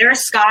 Their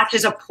Scotch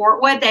is a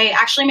Portwood. They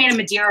actually made a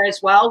Madeira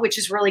as well, which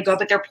is really good.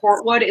 But their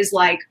Portwood is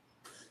like,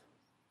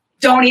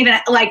 don't even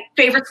like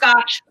favorite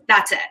Scotch.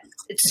 That's it.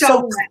 It's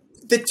so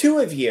good. The two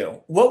of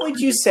you, what would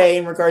you say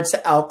in regards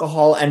to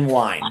alcohol and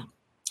wine?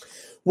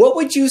 What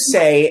would you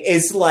say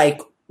is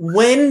like,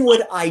 when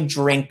would I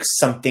drink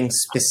something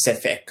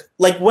specific?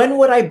 Like, when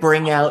would I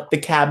bring out the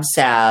Cab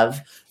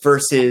Sav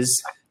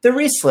versus the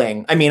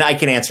Riesling? I mean, I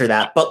can answer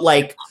that, but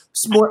like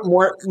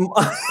more,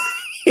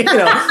 you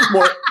know,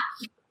 more.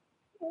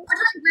 I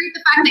agree with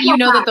the fact that you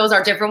know that those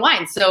are different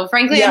wines. So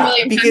frankly, I'm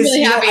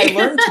really happy. I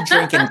learned to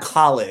drink in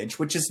college,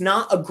 which is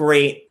not a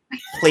great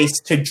place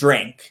to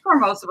drink. For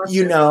most of us,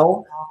 you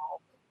know,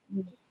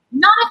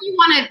 not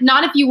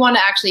if you want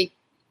to actually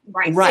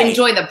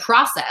enjoy the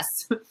process.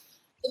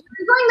 If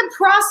you're enjoying the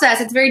process,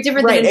 it's very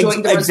different than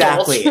enjoying the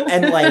result. Exactly.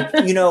 And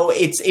like, you know,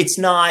 it's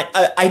not,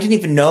 I didn't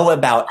even know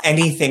about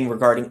anything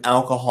regarding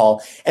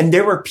alcohol. And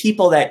there were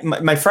people that,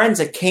 my friends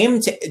that came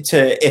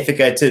to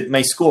Ithaca, to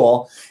my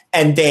school,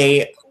 and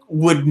they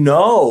would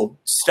know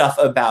stuff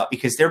about,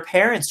 because their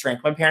parents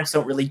drank. My parents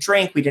don't really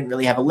drink. We didn't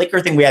really have a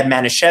liquor thing. We had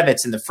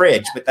Manischewitz in the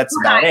fridge, but that's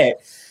about it.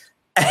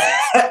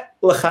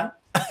 L'chaim,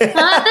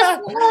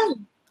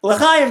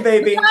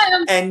 baby.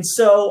 L'chaim. And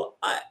so,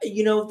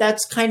 you know,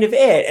 that's kind of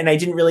it. And I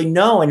didn't really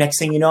know. And next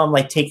thing you know, I'm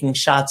like taking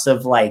shots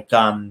of like,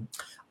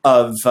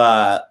 of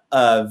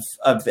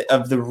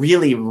the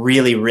really,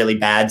 really, really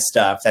bad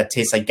stuff that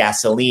tastes like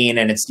gasoline,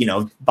 and it's, you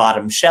know,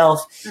 bottom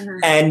shelf. Mm-hmm.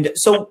 And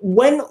so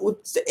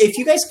if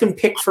you guys can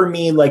pick for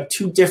me like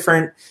two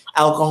different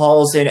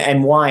alcohols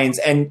and wines,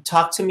 and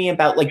talk to me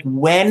about like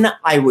when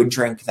I would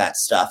drink that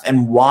stuff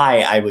and why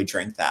I would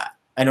drink that.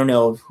 I don't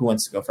know who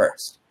wants to go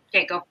first.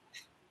 Okay, go.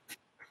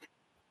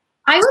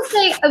 I would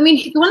say, I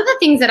mean, one of the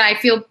things that I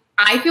feel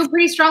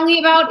pretty strongly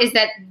about is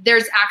that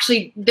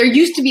there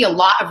used to be a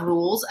lot of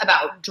rules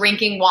about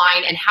drinking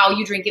wine and how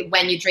you drink it,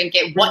 when you drink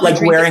it, what like you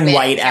drink wearing it with,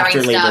 white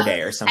after Labor stuff.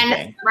 Day or something.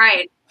 And,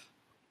 right.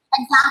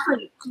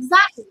 Exactly.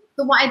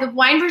 The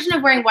wine version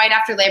of wearing white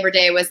after Labor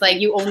Day was like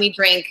you only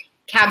drink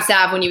Cab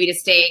Sav when you eat a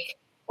steak,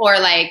 or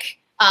like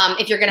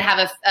if you're gonna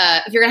have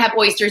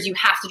oysters, you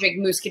have to drink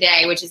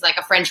Muscadet, which is like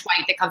a French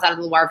white that comes out of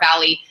the Loire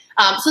Valley.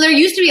 So there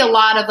used to be a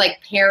lot of like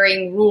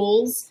pairing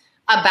rules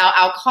about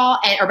alcohol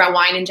or about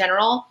wine in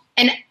general.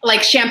 And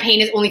like champagne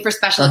is only for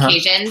special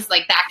occasions,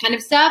 like that kind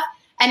of stuff.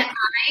 And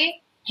I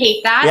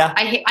hate that. Yeah.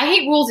 I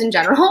hate rules in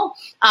general.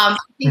 I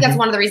think that's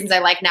one of the reasons I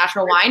like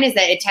natural wine, is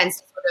that it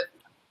tends to sort of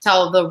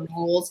tell the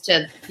rules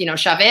to, you know,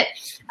 shove it.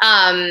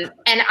 And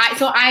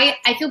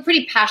I feel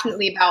pretty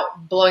passionately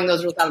about blowing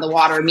those rules out of the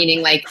water,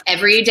 meaning like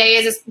every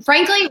day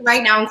frankly,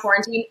 right now in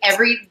quarantine,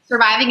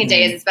 surviving a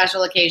day is a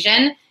special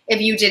occasion. If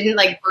you didn't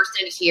like burst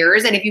into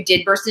tears, and if you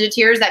did burst into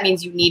tears, that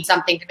means you need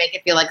something to make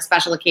it feel like a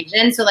special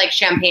occasion. So like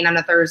champagne on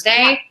a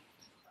Thursday,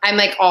 I'm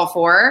like all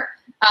for.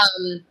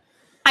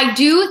 I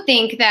do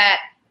think that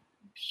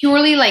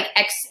purely like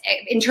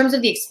in terms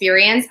of the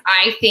experience,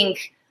 I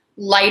think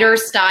lighter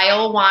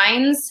style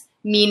wines,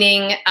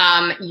 meaning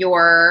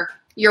your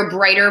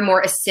brighter,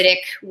 more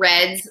acidic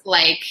reds,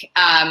 like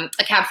a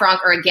Cab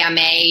Franc or a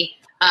Gamay,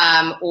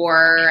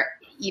 or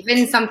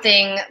even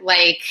something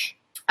like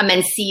a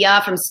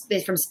Mencia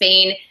from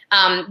Spain,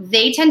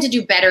 they tend to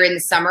do better in the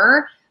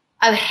summer.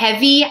 A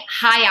heavy,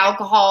 high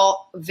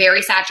alcohol,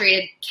 very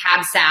saturated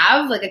Cab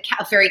Sav, like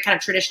a very kind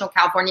of traditional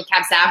California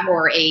Cab Sav,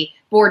 or a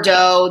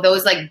Bordeaux,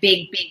 those like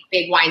big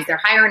wines. They're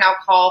higher in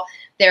alcohol,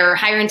 they're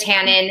higher in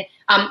tannin.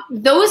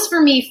 Those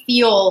for me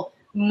feel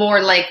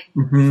more like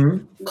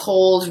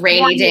cold,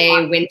 rainy day,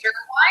 winter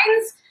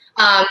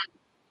wines.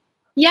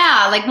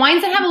 Yeah, like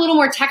wines that have a little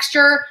more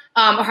texture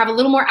or have a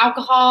little more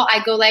alcohol.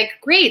 I go like,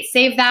 great,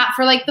 save that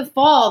for like the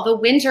fall, the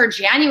winter,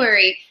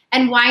 January.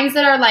 And wines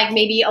that are like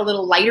maybe a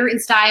little lighter in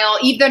style,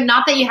 either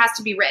not that it has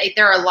to be red.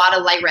 There are a lot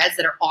of light reds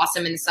that are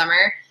awesome in the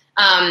summer.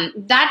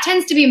 That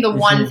tends to be the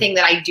one thing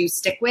that I do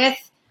stick with,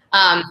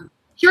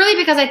 purely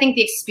because I think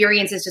the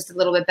experience is just a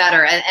little bit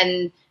better.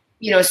 And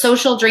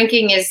social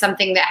drinking is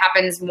something that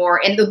happens more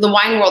in the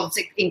wine world.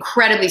 It's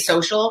incredibly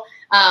social.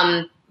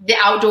 The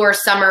outdoor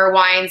summer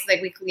wines,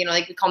 like we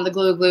call them the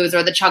glue glues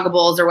or the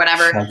chuggables or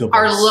whatever,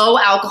 are low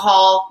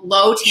alcohol,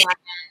 low tannin.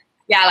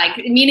 Yeah, like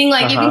meaning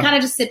like you can kind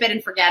of just sip it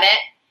and forget it,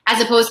 as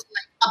opposed to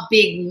like a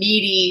big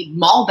meaty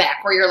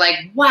Malbec where you're like,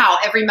 wow,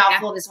 every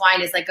mouthful of this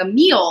wine is like a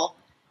meal.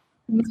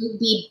 It would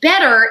be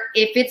better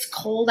if it's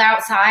cold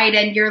outside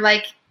and you're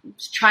like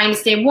trying to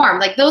stay warm,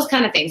 like those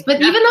kind of things.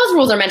 But even those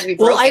rules are meant to be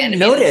broken. Well, I've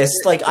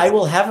noticed, like, I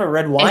will have a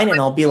red wine and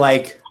I'll be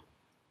like,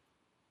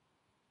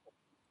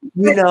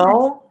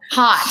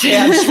 hot.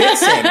 Yeah, I'm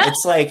schwitzing.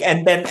 It's like,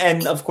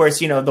 and of course,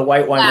 the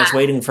white wine that's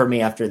waiting for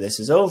me after this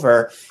is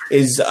over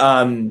is,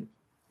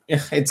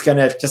 it's going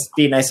to just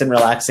be nice and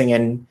relaxing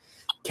and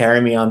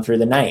carry me on through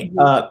the night.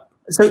 And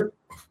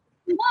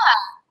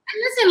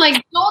listen,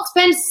 like, don't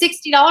spend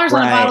 $60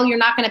 on a bottle you're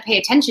not going to pay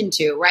attention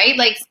to, right?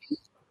 Like,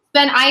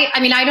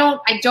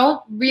 I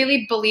don't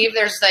really believe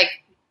there's like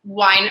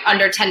wine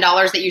under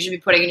 $10 that you should be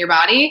putting in your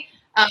body.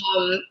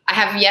 I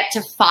have yet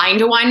to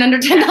find a wine under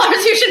 $10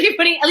 you should be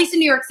putting, at least in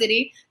New York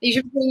City, that you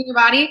should be putting in your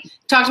body.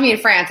 Talk to me in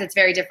France, it's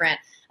very different.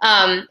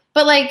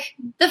 But like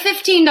the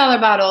 $15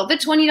 bottle, the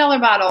 $20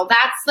 bottle,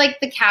 that's like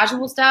the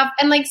casual stuff.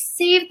 And like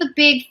save the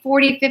big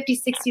 $40, $50,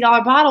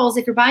 $60 bottles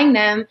if you're buying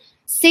them.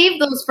 Save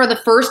those for the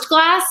first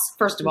glass,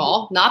 first of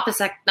all, not the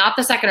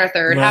second or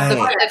third. Have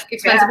the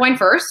expensive wine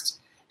first,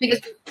 because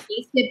you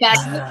taste it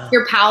better.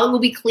 Your palate will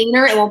be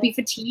cleaner. It won't be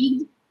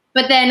fatigued.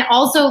 But then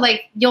also,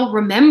 like, you'll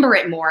remember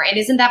it more. And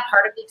isn't that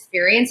part of the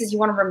experience? Is you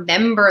want to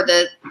remember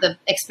the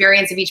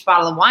experience of each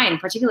bottle of wine,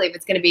 particularly if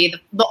it's going to be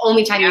the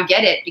only time you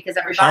get it, because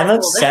every bottle. I'm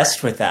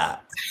obsessed with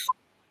that.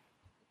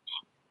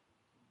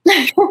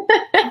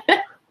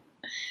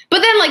 But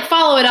then, like,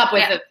 follow it up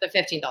with the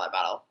 $15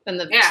 bottle and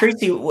the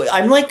Tracy,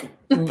 I'm like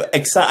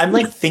excited. I'm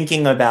like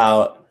thinking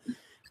about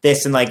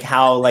this and like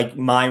how like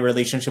my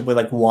relationship with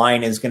like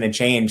wine is going to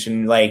change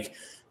and like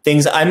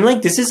things. I'm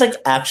like, this is like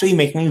actually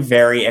making me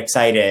very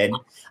excited.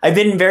 I've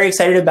been very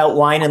excited about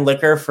wine and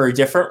liquor for a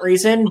different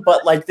reason,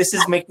 but like this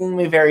is making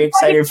me very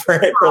excited for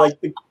it for like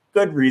the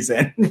good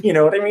reason. You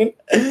know what I mean?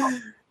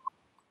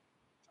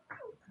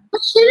 But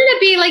shouldn't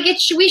it be like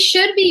we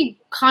should be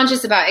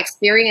conscious about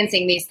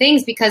experiencing these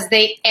things, because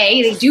they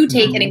do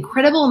take an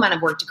incredible amount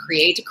of work to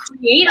create a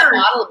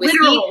bottle of whiskey.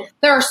 Literally.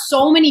 There are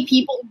so many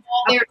people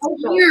involved.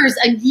 There are years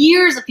and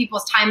years of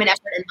people's time and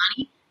effort and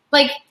money.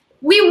 Like,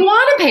 we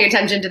want to pay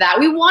attention to that.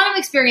 We want to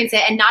experience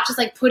it and not just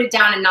like put it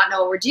down and not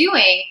know what we're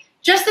doing.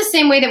 Just the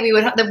same way that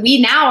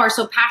we now are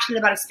so passionate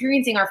about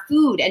experiencing our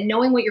food and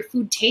knowing what your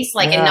food tastes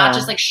like and not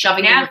just like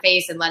shoving it in your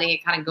face and letting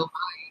it kind of go by.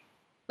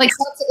 Like,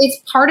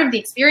 it's part of the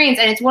experience,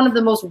 and it's one of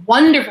the most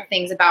wonderful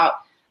things about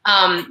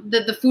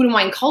the food and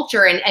wine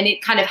culture, and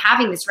it kind of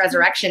having this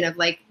resurrection of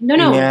like,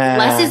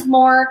 less is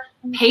more.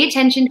 Pay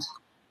attention.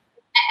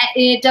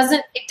 It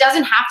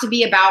doesn't have to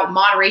be about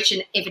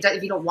moderation if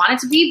you don't want it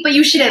to be, but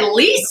you should at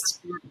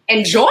least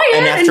enjoy it.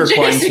 And after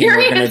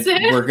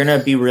quarantine, we're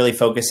gonna be really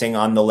focusing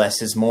on the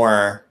less is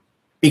more,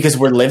 because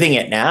we're living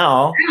it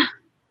now.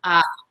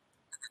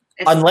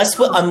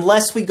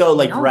 Unless we go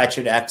like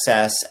wretched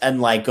excess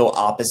and like go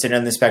opposite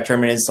on the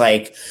spectrum, and it's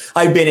like,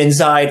 I've been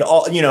inside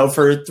all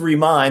for 3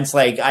 months,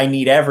 like I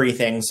need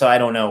everything, so I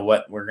don't know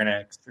what we're gonna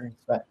experience.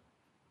 But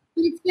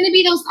it's gonna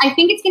be those. I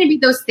think it's gonna be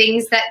those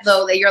things that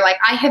you're like,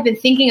 I have been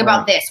thinking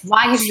about this.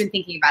 Why have you been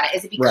thinking about it?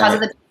 Is it because of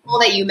the people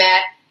that you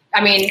met?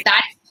 I mean,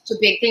 that's such a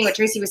big thing. What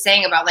Tracy was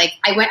saying about like,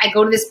 I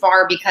go to this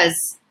bar because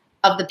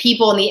of the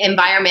people and the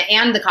environment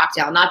and the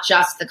cocktail, not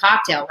just the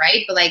cocktail,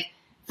 right? But like,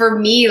 for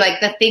me,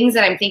 like the things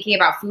that I'm thinking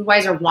about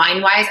food-wise or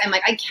wine-wise, I'm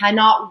like, I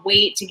cannot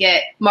wait to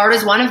get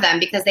Marta's one of them,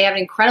 because they have an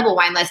incredible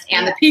wine list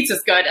and the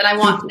pizza's good. And I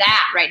want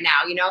that right now,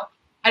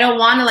 I don't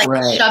want to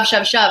like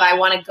shove. I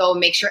want to go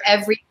make sure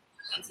every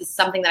experience is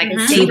something that I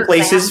can savor.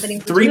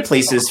 3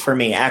 places for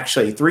me,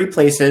 actually. 3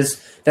 places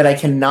that I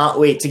cannot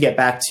wait to get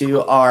back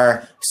to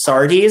are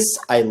Sardi's.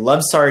 I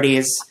love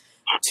Sardi's.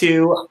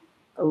 2,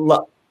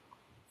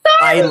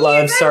 I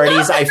love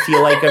Sardi's. I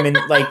feel like I'm in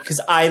like,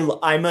 because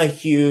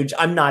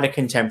I'm not a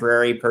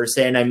contemporary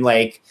person. I'm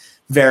like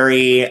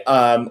very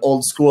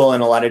old school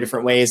in a lot of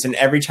different ways. And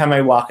every time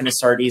I walk into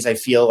Sardi's, I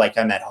feel like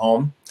I'm at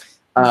home,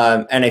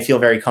 and I feel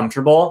very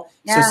comfortable.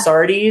 Yeah. So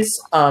Sardi's,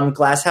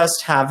 Glass House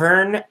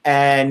Tavern,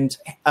 and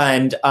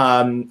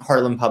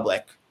Harlem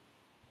Public.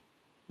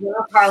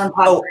 Harlem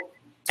Public.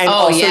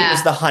 Also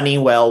there's the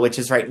Honeywell, which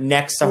is right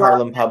next to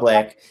Harlem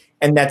Public.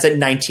 And that's a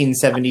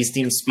 1970s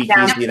themed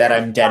speakeasy that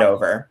I'm dead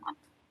over.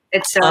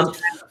 It's so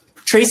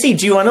Tracy,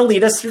 do you want to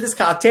lead us through this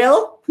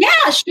cocktail? Yeah,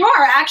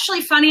 sure. Actually,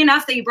 funny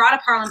enough that you brought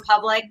up Harlem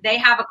Public. They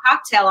have a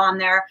cocktail on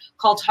there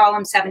called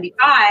Harlem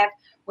 75,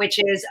 which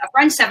is a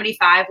French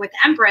 75 with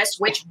Empress,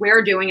 which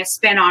we're doing a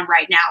spin on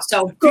right now.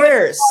 So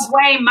good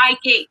way,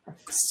 Mikey.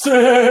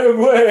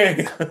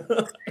 Way.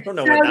 I don't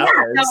know what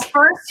that was. So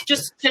first,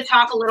 just to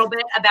talk a little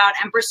bit about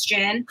Empress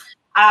Gin.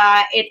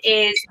 It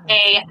is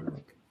a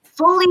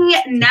fully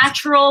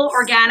natural,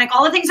 organic,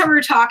 all the things that we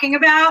were talking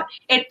about.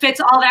 It fits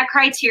all that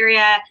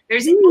criteria.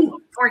 There's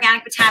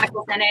organic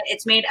botanicals in it.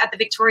 It's made at the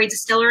Victoria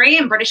Distillery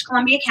in British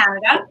Columbia,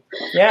 Canada.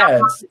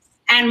 Yes.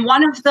 And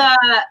one of the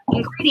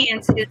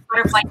ingredients is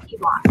butterfly pea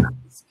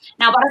blossoms.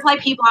 Now, butterfly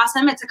pea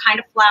blossom, it's a kind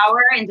of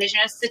flower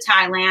indigenous to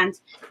Thailand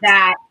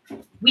that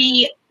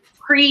we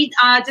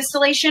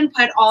pre-distillation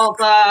put all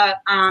the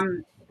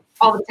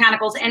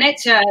botanicals in it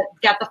to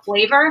get the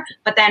flavor,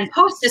 but then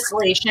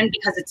post-distillation,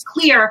 because it's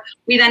clear,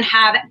 we then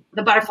have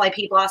the butterfly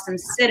pea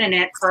blossoms sit in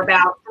it for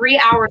about 3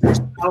 hours or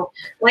so,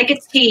 like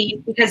it's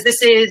tea, because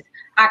this is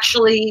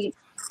actually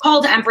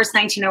called Empress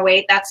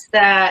 1908. That's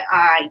the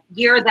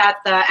year that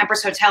the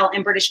Empress Hotel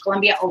in British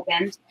Columbia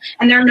opened.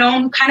 And they're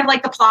known kind of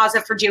like the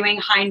Plaza for doing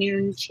high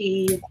noon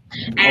tea.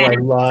 And, I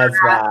love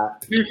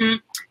that. Mm-hmm.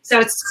 So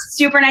it's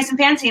super nice and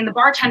fancy. And the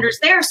bartenders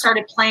there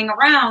started playing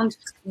around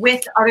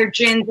with other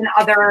gins and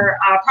other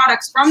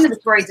products from the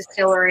Victoria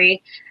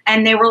Distillery.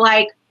 And they were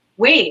like,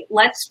 wait,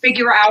 let's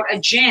figure out a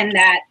gin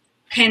that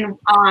can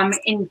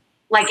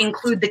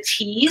include the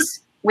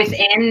teas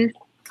within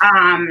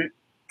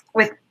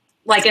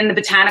in the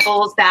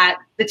botanicals, that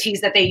the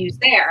teas that they use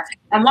there.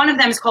 And one of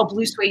them is called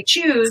Blue Suede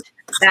Chews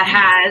that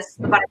has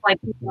the butterfly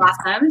pea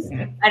blossoms.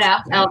 I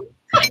know.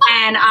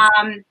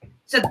 And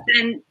so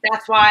then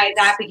that's why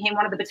that became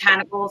one of the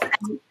botanicals.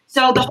 And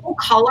so the whole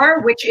color,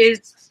 which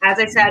is, as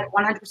I said,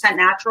 100%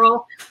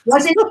 natural,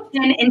 wasn't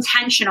even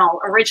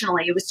intentional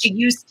originally. It was to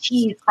use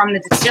teas from the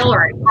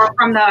distillery, or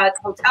from the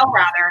hotel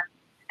rather,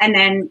 and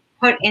then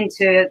put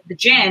into the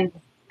gin.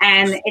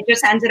 And it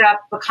just ended up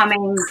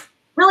becoming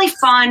really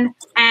fun.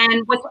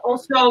 And what's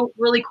also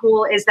really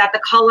cool is that the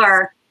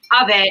color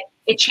of it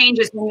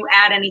changes when you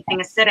add anything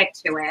acidic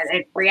to it.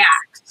 It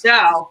reacts.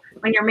 So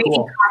when you're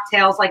making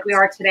cocktails like we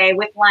are today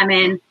with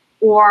lemon,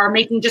 or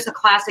making just a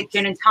classic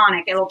gin and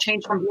tonic, it'll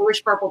change from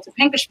bluish purple to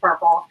pinkish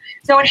purple.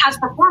 So it has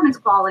performance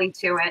quality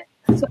to it.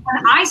 So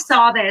when I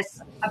saw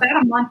this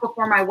about a month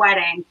before my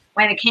wedding,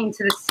 when it came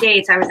to the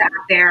States, I was at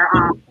their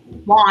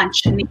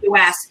launch in the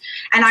US,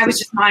 and I was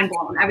just mind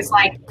blown. I was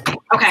like,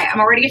 okay, I'm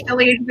already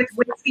affiliated with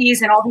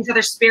whiskeys and all these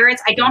other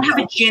spirits. I don't have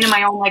a gin in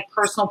my own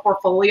personal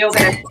portfolio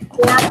that I look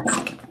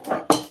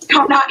for.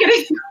 So I'm not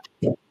getting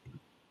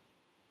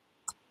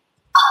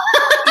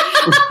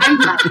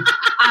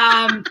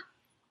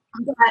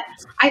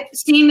but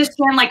seeing this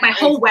gin, my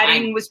whole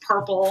wedding was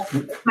purple.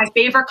 My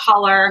favorite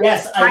color.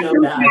 Yes, I know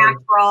that.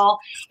 Natural.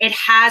 It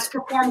has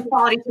performance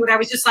quality to it. I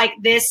was just like,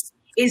 this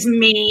is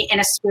me in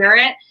a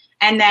spirit.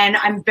 And then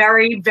I'm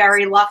very,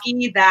 very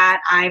lucky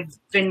that I've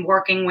been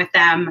working with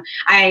them.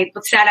 I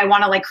said I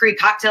want to create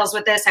cocktails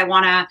with this. I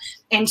want to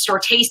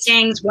in-store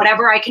tastings,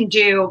 whatever I can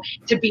do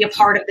to be a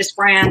part of this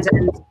brand.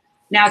 And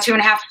now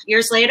 2.5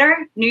 years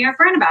later, New York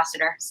brand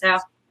ambassador. So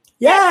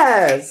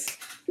yes.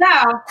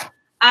 So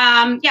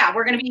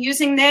we're going to be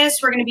using this.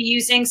 We're going to be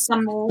using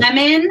some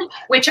lemon,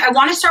 which I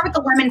want to start with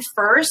the lemon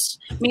first,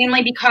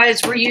 mainly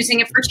because we're using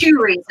it for two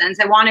reasons.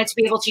 I wanted to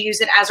be able to use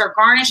it as our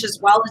garnish as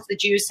well as the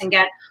juice and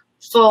get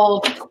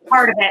full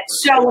part of it.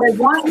 So what I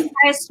want you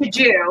guys to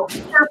do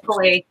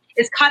carefully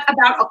is cut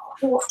about a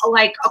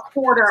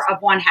quarter of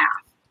 1/2.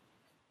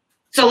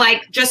 So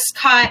just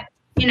cut,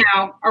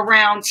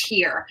 around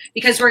here,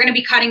 because we're going to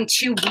be cutting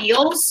 2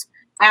 wheels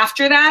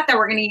after that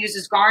we're going to use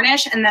as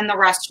garnish, and then the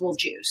rest will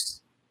juice.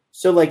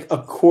 So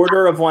a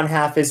quarter of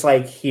 1/2 is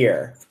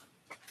here.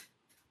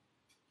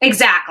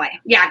 Exactly.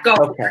 Yeah, go.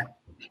 Okay.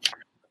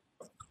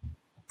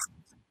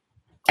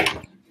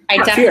 I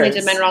definitely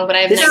did mine wrong, but I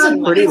have this is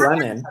pretty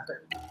lemon.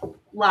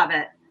 Love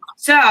it.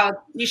 So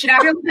you should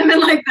have your lemon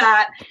like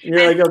that.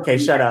 You're okay,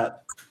 shut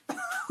up.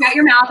 Shut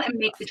your mouth and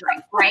make the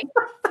drink, right?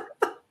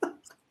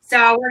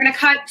 So we're going to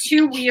cut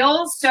 2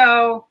 wheels.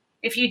 So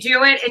if you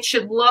do it, it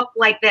should look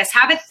like this.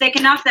 Have it thick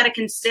enough that it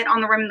can sit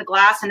on the rim of the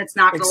glass and it's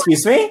not going to...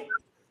 Excuse me?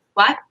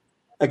 What?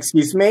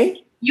 Excuse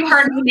me? You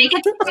heard me. Make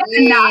it thick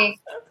enough.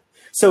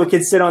 So it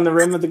can sit on the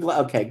rim of the glass?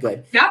 Okay,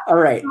 good. Yep. All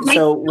right.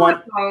 So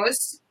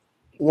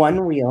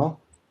one wheel.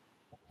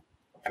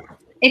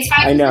 It's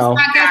fine. I know.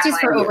 Podcast is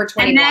for over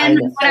 21. And then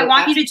what I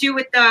want you to do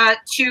with the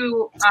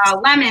 2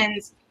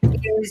 lemons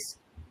is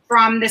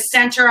from the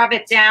center of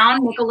it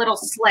down, make a little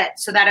slit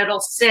so that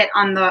it'll sit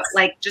on the,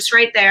 just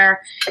right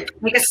there.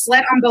 Make a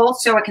slit on both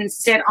so it can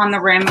sit on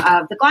the rim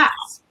of the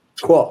glass.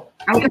 Cool.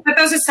 I'm going to put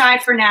those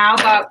aside for now,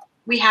 but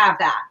we have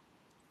that.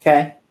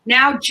 Okay.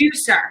 Now,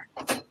 juicer.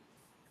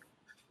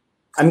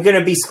 I'm going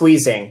to be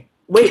squeezing.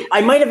 Wait, I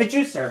might have a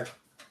juicer.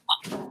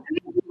 You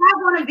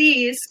have one of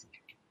these.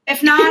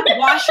 If not,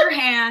 wash your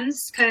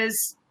hands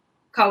because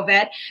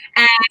COVID.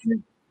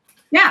 And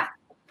yeah.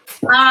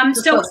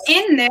 So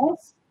in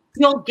this,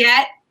 you'll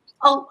get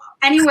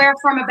anywhere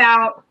from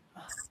about,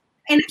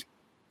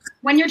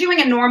 when you're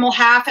doing a normal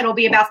half, it'll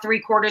be about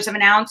 3/4 of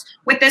an ounce.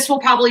 With this, will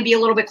probably be a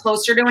little bit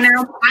closer to an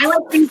ounce. I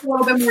like things a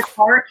little bit more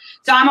tart,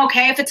 so I'm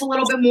okay if it's a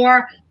little bit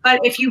more. But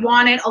if you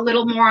want it a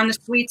little more on the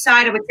sweet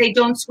side, I would say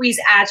don't squeeze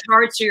as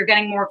hard, so you're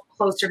getting more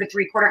closer to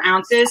 3/4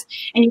 ounces.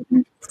 And you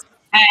can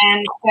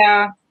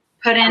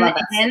put in.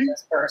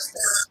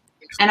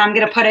 and I'm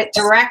going to put it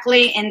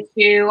directly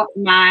into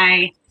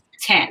my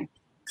tin.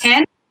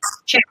 Tin?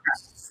 Shaker.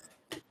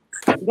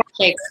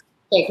 Shaker.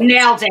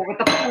 Nailed it with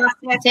the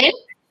plastic. Tin?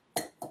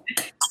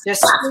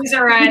 Just squeeze it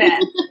right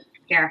in.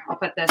 Here, I'll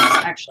put this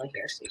actually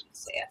here so you can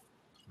see it.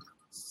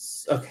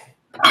 Okay.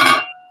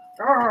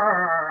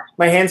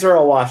 My hands are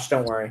all washed,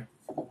 don't worry.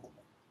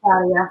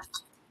 Oh, yeah.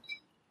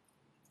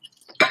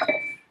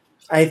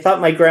 I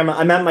thought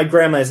I'm at my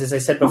grandma's, as I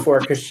said before,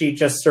 because she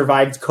just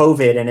survived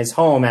COVID and is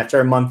home after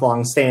a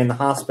month-long stay in the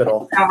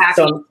hospital. How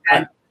happy.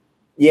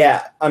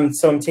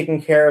 So I'm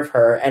taking care of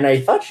her, and I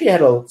thought she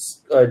had a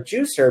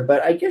juicer,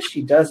 but I guess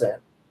she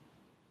doesn't.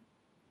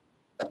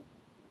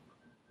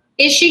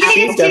 Is she going to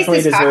taste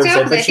definitely this deserves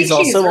cocktail? it, but she's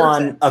also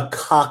on a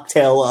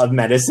cocktail of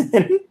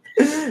medicine.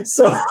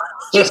 So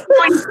she's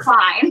going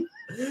fine.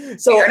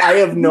 So I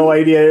have no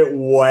idea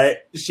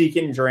what she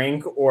can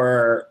drink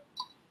or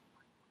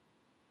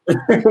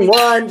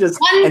one taste.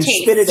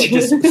 Spit it,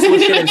 just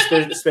swish it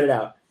and spit it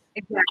out.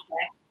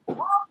 Exactly.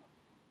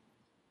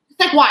 It's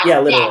like wine. Yeah,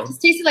 literally. Yeah,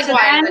 just taste it like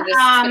wine. Then, and just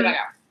spit it back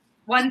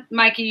out.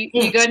 Mikey,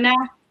 you good now?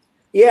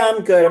 Yeah,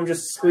 I'm good. I'm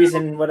just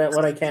squeezing what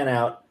I can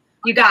out.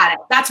 You got it.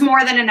 That's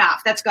more than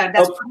enough. That's good.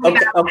 That's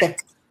okay.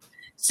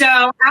 So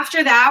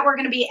after that, we're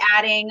going to be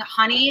adding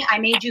honey. I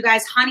made you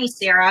guys honey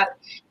syrup.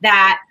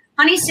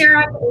 Honey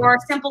syrup or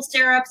simple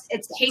syrups,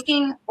 it's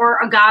taking, or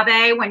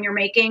agave when you're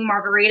making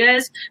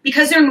margaritas,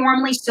 because they're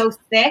normally so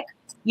thick,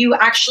 you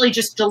actually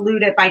just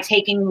dilute it by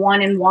taking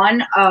 1 and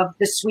 1 of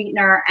the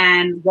sweetener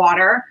and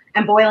water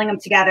and boiling them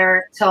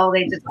together till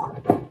they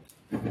dissolve.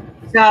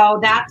 So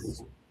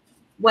that's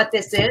what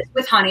this is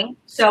with honey.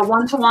 So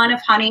 1 to 1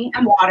 of honey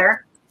and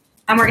water.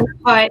 And we're going to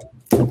put,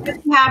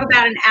 if you have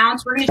about an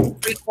ounce, we're going to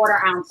do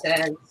 3/4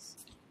 ounces.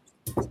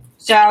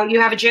 So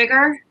you have a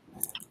jigger,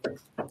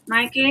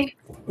 Mikey?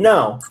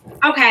 No.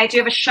 Okay. Do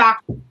you have a shot?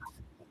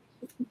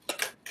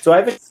 So I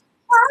have a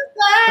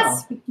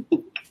glass.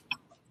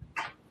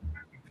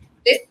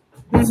 It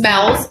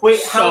smells. Wait,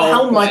 so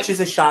how good. much is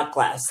a shot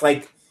glass?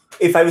 Like,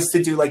 if I was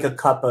to do like a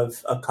cup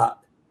of a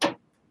cup.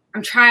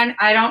 I'm trying.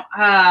 I don't.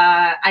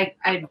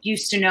 I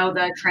used to know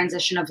the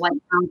transition of like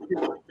ounces.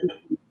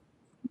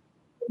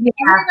 Yeah.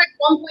 Like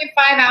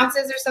 1.5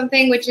 ounces or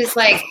something, which is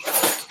like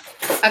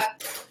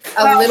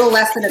a little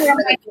less than a cup.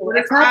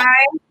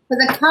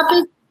 Because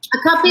a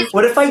cup is.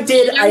 What if I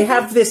did? I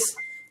have this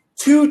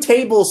 2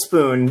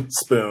 tablespoon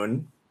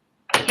spoon.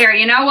 Here,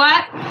 you know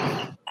what?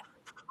 I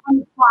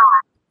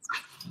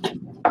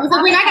was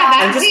like, wait, I got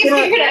that. I'm just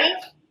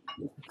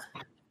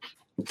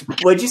gonna,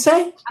 what'd you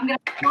say? I'm gonna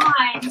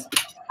find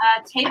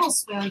a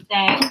tablespoon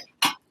thing.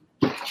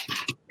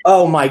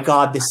 Oh my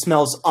god, this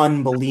smells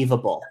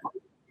unbelievable.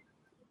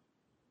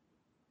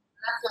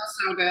 That smells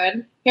so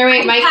good. Here,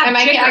 wait, Mike,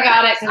 I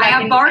got it. I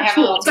have bar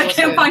tools. I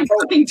can't find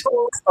cooking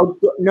tools. Oh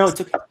no,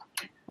 it's okay.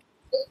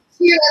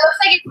 It looks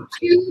like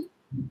it's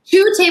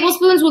 2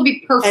 tablespoons will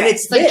be perfect. And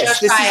it's like this.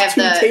 Just This shy is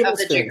 2 of the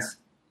tablespoons. jigger.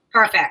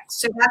 Perfect.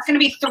 So that's going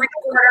to be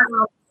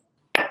 3/4.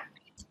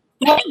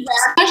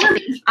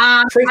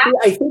 Tracy,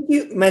 I think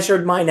you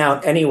measured mine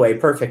out anyway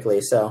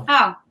perfectly. So.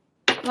 Oh,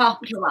 well,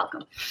 you're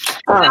welcome.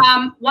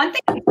 Oh. One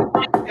thing I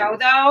want to know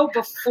though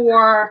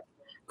before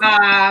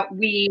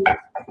we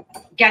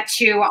get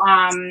to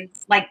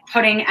like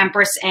putting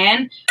Empress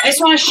in, I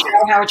just want to show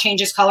how it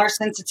changes color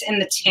since it's in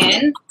the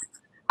tin.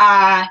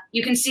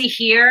 You can see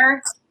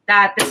here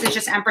that this is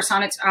just Empress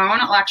on its own.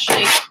 I'll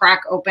actually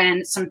crack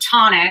open some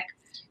tonic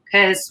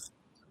because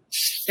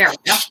there we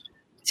go.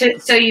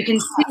 So you can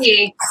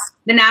see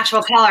the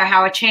natural color,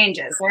 how it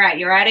changes. All right,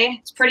 you ready?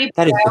 It's pretty.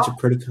 That is such a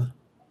pretty color.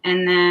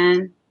 And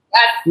then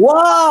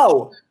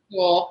whoa,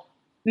 cool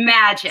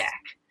magic.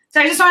 So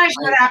I just want to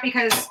show that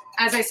because,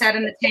 as I said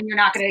in the tin, you're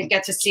not going to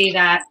get to see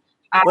that.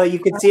 Well, you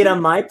can see it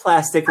on my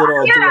plastic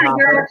little.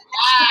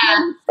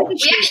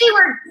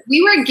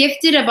 We were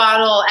gifted a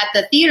bottle at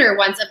the theater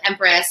once of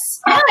Empress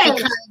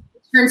because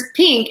it turns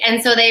pink,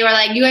 and so they were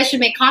like, "You guys should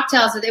make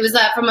cocktails." It was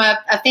from a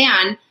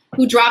fan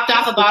who dropped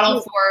off a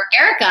bottle for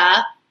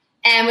Erica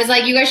and was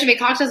like, "You guys should make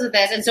cocktails with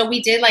this." And so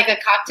we did like a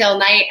cocktail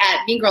night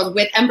at Mean Girls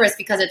with Empress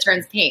because it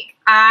turns pink.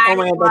 Oh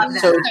my god,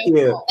 that's so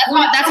cute.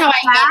 That's how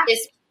I got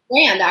this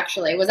brand.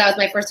 Actually, that was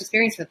my first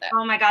experience with it.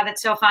 Oh my god,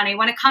 that's so funny.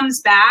 When it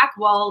comes back,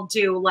 we'll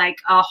do like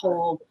a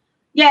whole.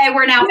 Yeah,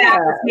 we're now back.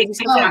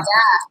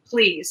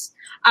 Please,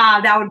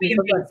 that would be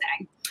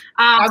amazing.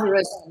 That would be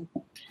really fun.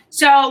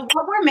 So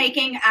what we're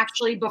making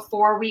actually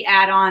before we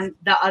add on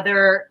the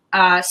other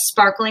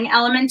sparkling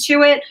element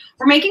to it,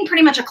 we're making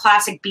pretty much a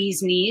classic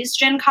Bee's Knees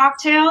gin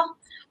cocktail,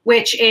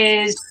 which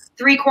is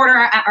 3/4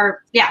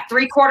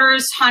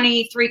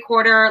 honey,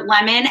 3/4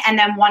 lemon, and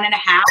then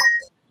 1.5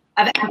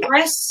 of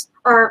Empress.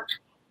 Or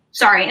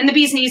sorry, in the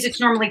Bee's Knees, it's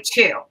normally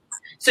 2.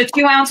 So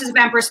 2 ounces of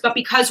Empress, but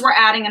because we're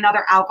adding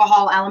another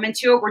alcohol element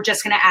to it, we're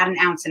just going to add 1.5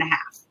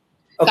 ounces.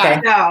 Okay.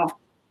 So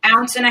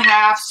 1.5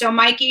 ounces. So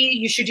Mikey,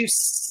 you should do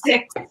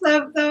 6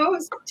 of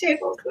those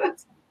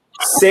tablespoons.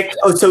 6.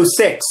 Oh, so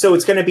 6. So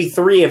it's going to be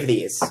 3 of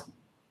these.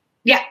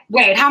 Yeah.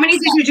 Wait, how many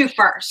did you do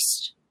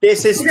first?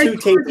 This is 2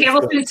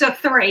 tablespoons. So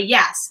 3,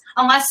 yes.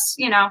 Unless,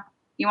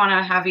 You want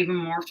to have even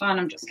more fun?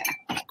 I'm just kidding.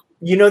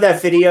 You know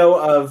that video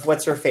of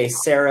what's her face,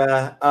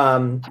 Sarah,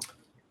 of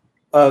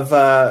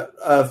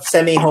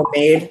semi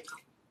homemade.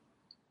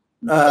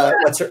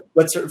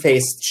 What's her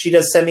face? She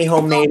does semi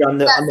homemade on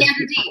the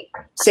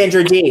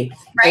Sandra D.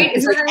 Right?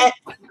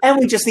 And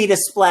we just need a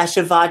splash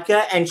of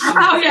vodka, and she.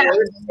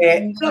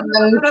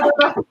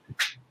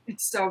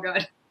 It's so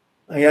good.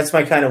 Oh, yeah, that's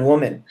my kind of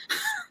woman.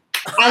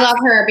 I love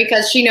her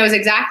because she knows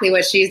exactly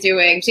what she's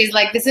doing. She's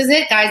like, this is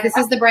it, guys. This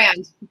is the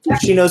brand.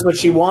 She knows what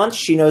she wants.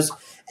 She knows.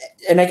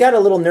 And I got a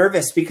little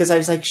nervous because I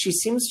was like, she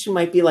seems she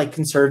might be like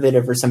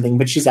conservative or something,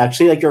 but she's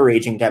actually like a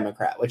raging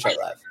Democrat, which I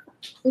love.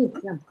 Ooh,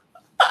 yeah.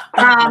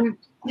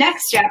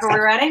 Next, Jeff, are we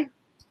ready?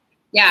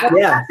 Yeah.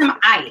 Let's add some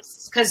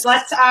ice because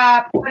let's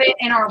put it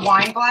in our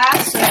wine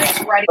glass so that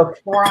it's ready to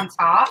pour on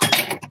top.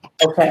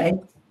 Okay.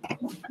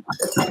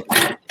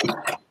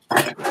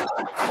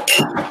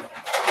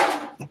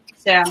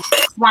 So,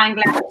 wine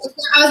glass.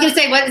 I was going to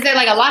say, what is there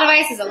like a lot of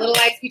ice? Is a little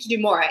ice? You should do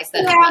more ice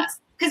then. Yeah,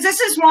 because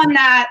this is one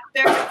that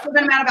there's a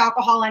good amount of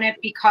alcohol in it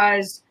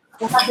because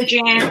we'll have the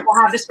gin,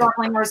 we'll have the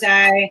sparkling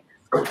rosé,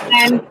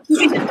 and this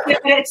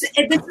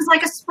is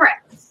like a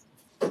spritz.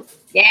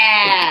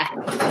 Yeah.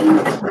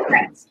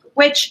 Spritz,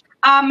 which,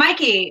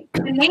 Mikey,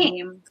 the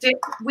name,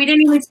 we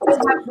didn't even say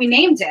what we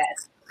named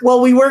it.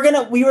 Well, we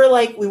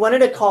wanted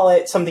to call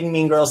it something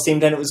Mean Girls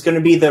themed, and it was going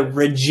to be the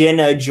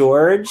Regina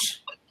George.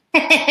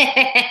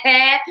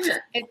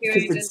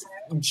 It's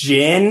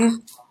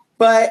gin,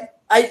 but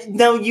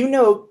you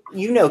know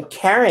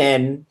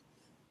Karen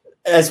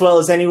as well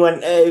as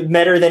anyone,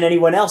 better than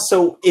anyone else.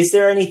 So, is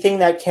there anything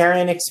that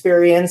Karen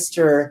experienced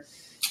or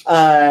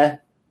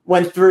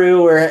went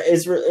through, or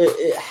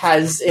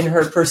has in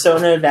her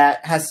persona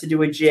that has to do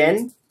with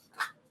gin?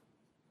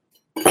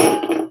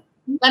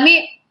 Let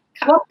me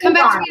come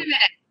back to me in a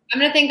minute. I'm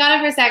going to think on it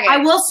for a second. I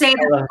will say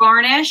that the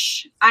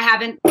garnish, I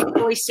haven't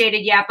fully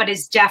stated yet, but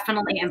is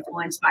definitely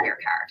influenced by your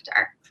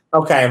character.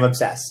 Okay, I'm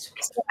obsessed.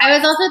 I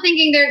was also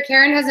thinking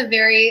Karen has a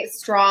very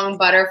strong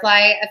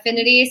butterfly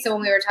affinity. So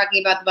when we were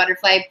talking about the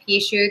butterfly pea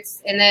shoots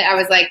in it, I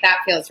was like, that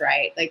feels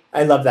right. Like,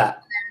 I love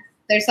that.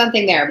 There's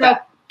something there. So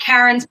but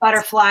Karen's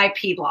butterfly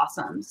pea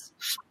blossoms.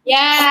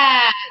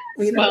 Yeah.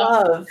 We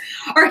love.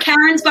 Or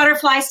Karen's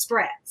butterfly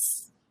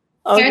spritz.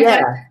 Oh, Karen's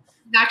yeah.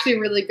 actually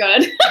really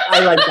good.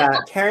 I like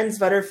that. Karen's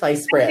butterfly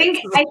spritz. I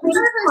think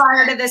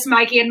prior to this,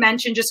 Mikey had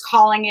mentioned just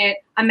calling it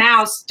a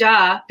mouse,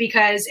 duh,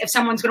 because if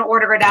someone's going to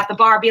order it at the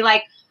bar, be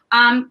like,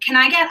 can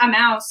I get a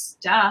mouse,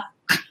 duh?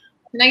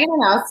 Can I get a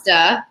mouse,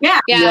 duh?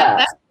 Yeah. Yeah.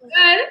 That's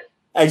good.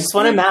 I just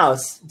want a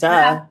mouse, duh.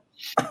 Yeah.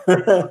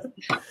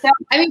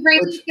 I mean,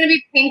 Brady's going to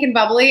be pink and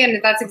bubbly, and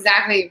that's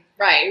exactly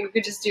right. We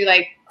could just do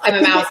like, I'm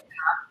a mouse.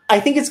 I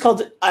think it's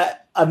called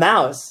a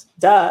mouse,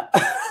 duh.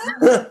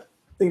 I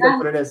think that's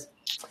what it is.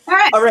 All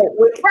right. All right.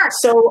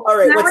 So, all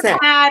right. Now What's we're going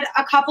next? to add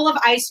a couple of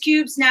ice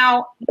cubes.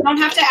 Now, you don't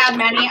have to add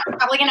many. I'm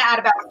probably going to add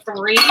about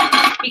 3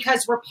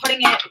 because we're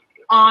putting it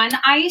on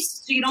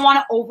ice. So you don't want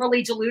to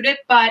overly dilute it.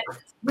 But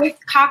with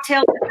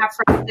cocktails that have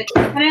fresh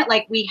citrus in it,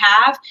 like we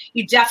have,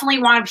 you definitely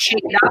want to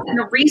shake it up. And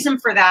the reason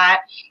for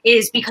that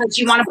is because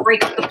you want to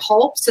break up the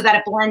pulp so that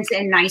it blends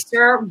in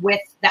nicer with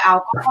the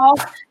alcohol.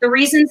 The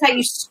reasons that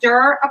you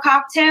stir a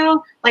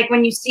cocktail, like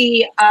when you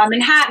see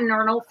Manhattan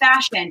or an old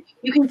fashioned,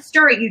 you can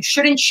stir it. You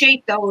shouldn't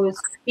shake those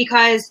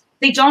because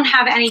they don't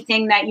have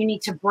anything that you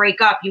need to break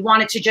up. You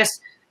want it to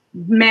just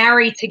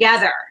marry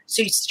together.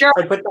 So you stir.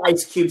 I put the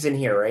ice cubes in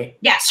here, right?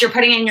 Yes, you're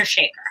putting in your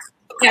shaker.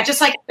 Yeah,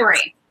 just like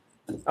 3.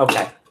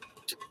 Okay.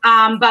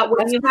 But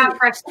when you have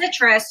fresh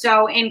citrus,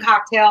 so in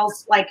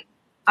cocktails like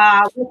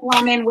with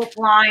lemon, with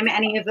lime,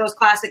 any of those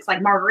classics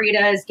like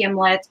margaritas,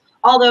 gimlets,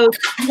 all those,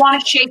 you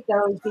want to shake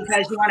those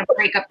because you want to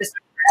break up the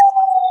citrus.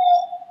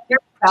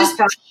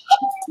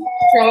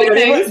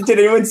 Did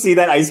anyone see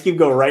that ice cube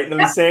go right into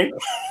the sink?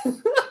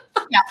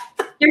 Yeah.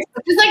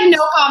 Just like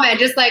no comment,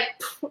 just like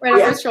right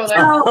over his shoulder.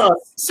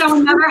 So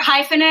another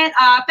hyphenate,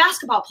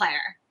 basketball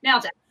player.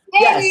 Nailed it.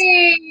 Yes.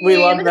 Hey, We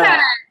love look that.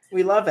 at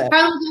We love it.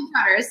 Harlem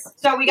Globetrotters.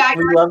 So we got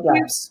We love that.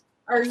 cubes.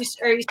 Are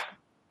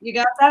you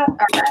got that? All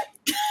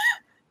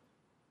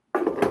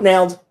right.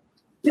 Nailed.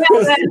 All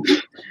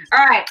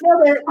right.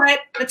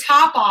 Put the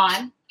top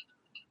on.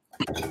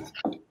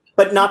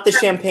 But not the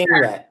champagne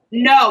yet.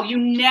 No, you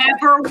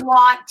never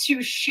want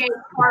to shake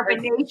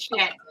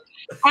carbonation.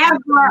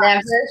 Ever.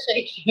 Never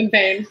shake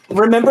champagne.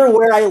 Remember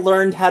where I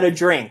learned how to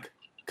drink?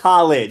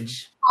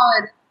 College.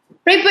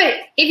 Right, but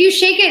if you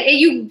shake it,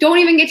 you don't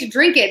even get to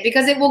drink it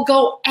because it will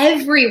go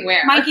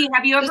everywhere. Mikey,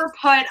 have you ever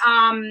put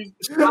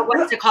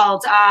what's it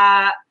called?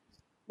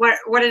 What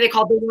are they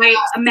called? The white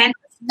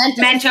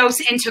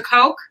Mentos into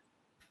Coke?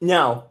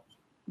 No.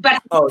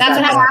 But that's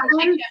what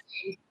happened.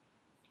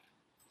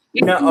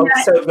 No,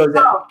 so it goes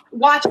in.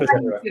 Watch Goes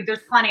on YouTube.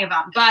 There's plenty of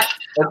them. But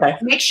Okay.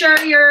 make sure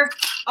you're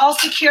all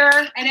secure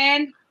and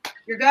in.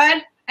 You're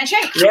good. And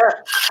shake. Yeah.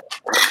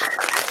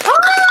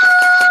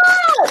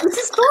 Ah, this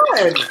is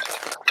fun.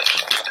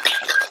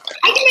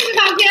 I can make a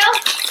cocktail.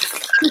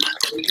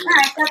 All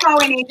right, that's all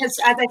we need because,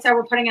 as I said,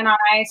 we're putting it on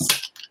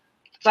ice.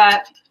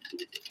 But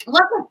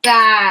look at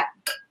that.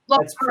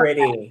 That's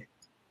pretty.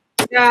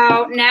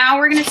 So now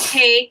we're going to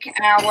take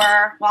I'm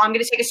going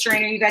to take a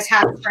strainer. You guys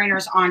have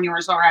strainers on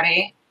yours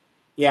already.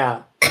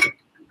 Yeah.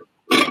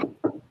 You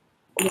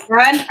good?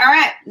 All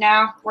right.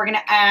 Now we're going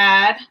to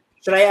add.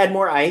 Should I add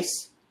more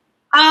ice?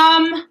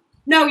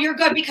 No, you're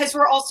good because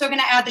we're also going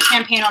to add the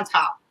champagne on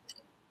top.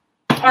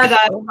 Or the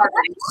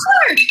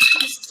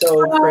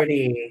So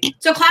pretty.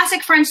 So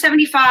classic French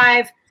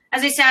 75,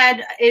 as I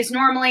said, is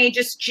normally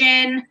just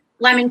gin,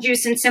 lemon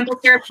juice, and simple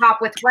syrup top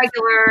with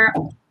regular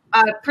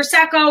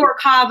Prosecco or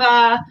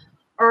Cava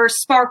or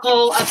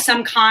sparkle of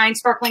some kind,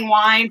 sparkling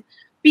wine.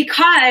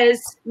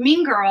 Because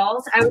Mean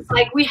Girls, I was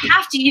like, we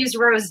have to use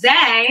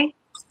rosé.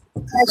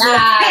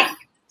 Yeah.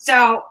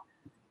 So,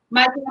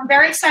 Michael, I'm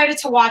very excited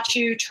to watch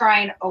you try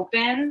and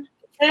open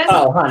this.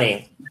 Oh,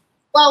 honey.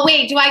 Well,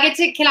 wait, can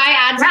I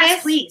add to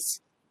this?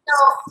 Please. So,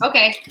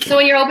 okay. So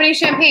when you're opening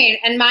champagne,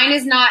 and mine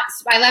is not,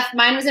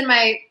 mine was in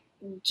my,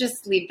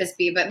 just leave this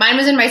be, but mine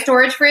was in my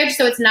storage fridge,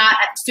 so it's not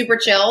super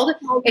chilled.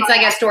 It's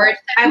like a storage.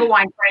 I have a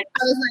wine fridge.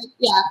 I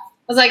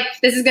was like,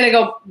 this is going to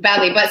go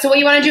badly. But so what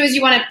you want to do is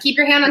you want to keep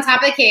your hand on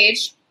top of the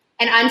cage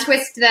and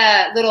untwist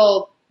the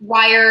little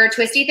wire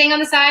twisty thing on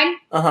the side.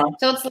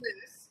 So it's loose.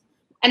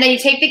 And then you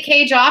take the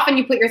cage off and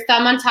you put your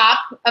thumb on top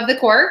of the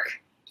cork.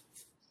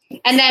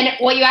 And then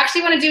what you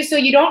actually want to do, so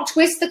you don't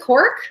twist the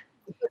cork,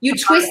 you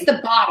twist the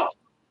bottle.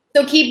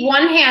 So keep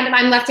one hand, and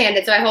I'm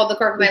left-handed, so I hold the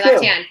cork with my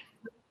left hand.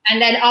 And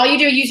then all you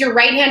do is use your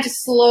right hand to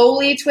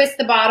slowly twist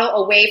the bottle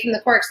away from the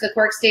cork so the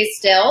cork stays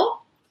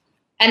still.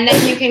 And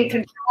then you can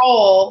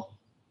control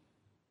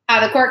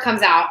how the cork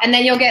comes out. And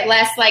then you'll get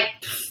less like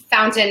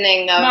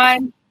fountaining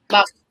of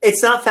bubbles.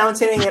 It's not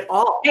fountain at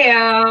all.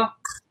 Yeah.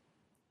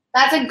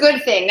 That's a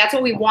good thing. That's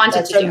what we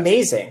wanted to do. That's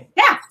amazing.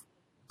 Yeah.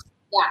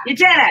 Yeah. You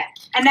did it.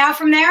 And now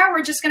from there,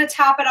 we're just going to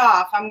top it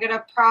off. I'm going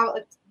to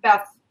probably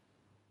about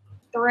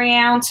 3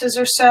 ounces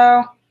or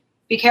so.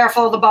 Be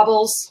careful of the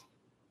bubbles.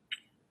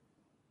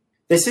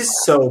 This is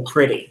so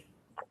pretty.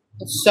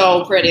 It's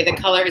so pretty. The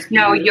color is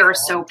beautiful. No, you're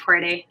so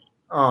pretty.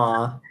 Aw.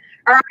 All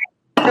right.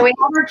 So we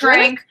have our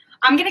drink.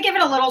 I'm going to give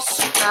it a little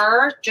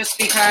stir just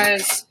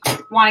because I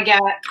want to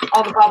get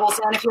all the bubbles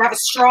in. If you have a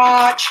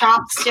straw,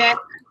 chopstick,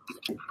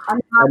 A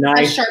knife.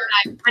 A sharp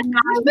knife.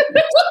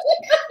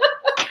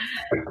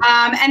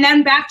 And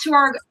then back to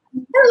our...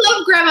 I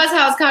love Grandma's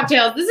House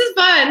cocktails. This is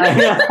fun. I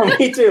know,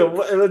 me too.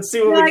 Let's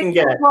see what we can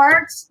get.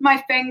 Works,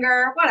 my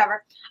finger,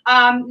 whatever.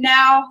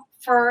 Now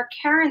for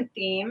Karen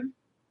theme.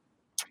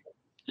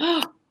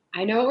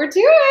 I know what we're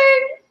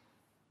doing.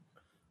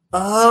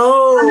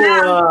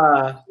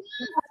 Oh.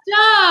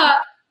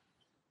 Stop.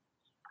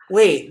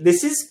 Wait,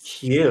 this is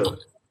cute.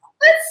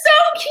 That's so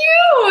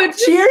cute.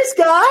 Cheers,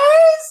 guys.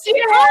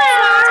 Cheers.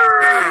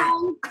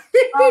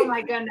 Oh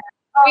my goodness.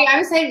 Wait,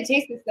 I'm excited to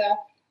taste this though.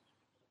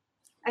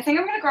 I think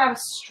I'm gonna grab a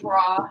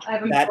straw.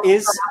 That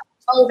is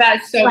so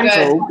good. so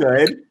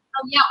good.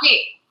 Oh yeah,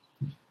 wait.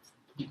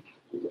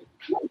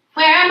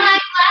 Where are my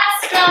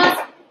glass straws?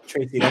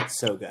 Tracy, that's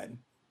so good.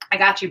 I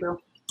got you, boo.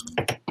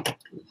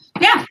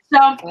 Yeah,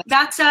 so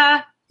that's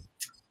our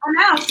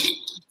mouse.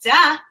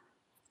 Duh.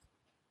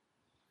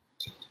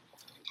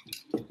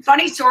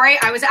 Funny story,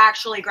 I was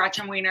actually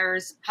Gretchen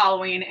Wiener's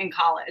Halloween in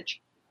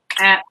college.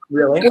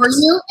 Really? Were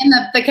you in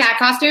the cat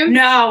costume?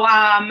 No,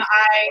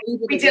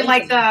 we did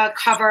like the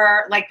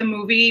cover, like the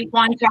movie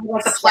one, so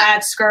with the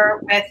plaid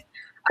skirt with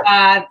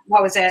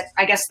what was it?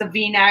 I guess the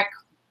V-neck.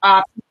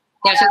 Yeah,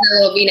 she had a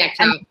little V-neck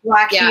top. And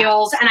black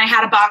heels, and I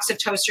had a box of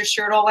toaster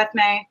strudel with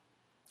me.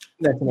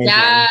 That's amazing.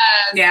 Yes.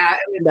 Yeah,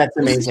 that's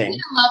amazing.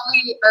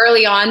 Lovely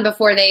early on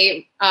before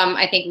they,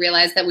 I think,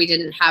 realized that we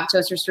didn't have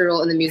toaster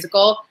strudel in the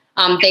musical.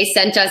 They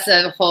sent us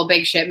a whole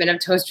big shipment of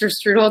toaster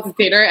strudel at the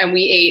theater, and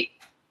we ate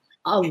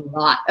a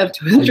lot of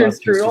toaster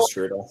strudel.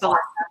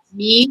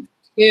 Me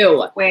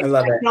too. Wait, I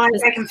love it.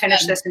 I can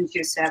finish this in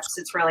 2 sips.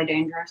 It's really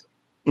dangerous.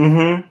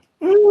 Mm-hmm.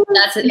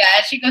 That's it.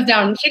 Yeah, she goes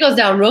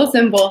down real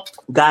simple.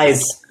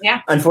 Guys,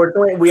 yeah.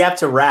 Unfortunately, we have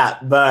to wrap,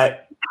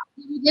 but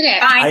you did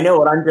it. I know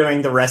what I'm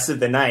doing the rest of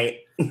the night.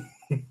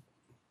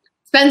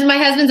 My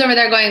husband's over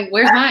there going,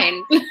 "Where's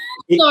mine?" So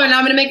and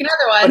I'm going to make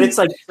another one. But it's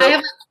like I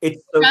have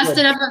it's so just good.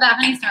 enough of that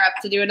honey syrup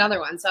to do another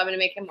one, so I'm going to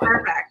make him one.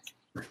 Perfect.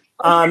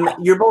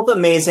 You're both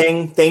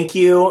amazing. Thank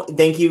you.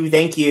 Where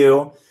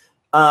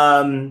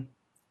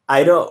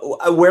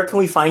can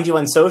we find you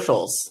on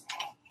socials?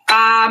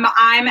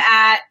 I'm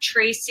at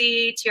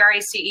Tracy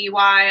TRACEY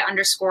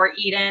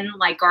 _Eden,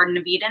 like Garden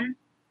of Eden.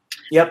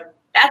 Yep.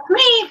 That's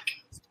me.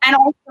 And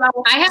also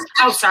I have.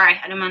 Oh, sorry,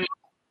 I didn't want to.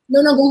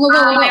 No, go.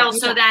 I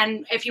also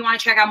then, if you want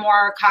to check out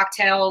more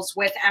cocktails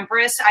with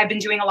Empress, I've been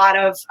doing a lot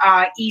of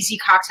easy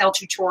cocktail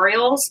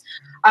tutorials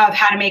of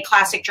how to make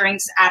classic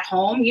drinks at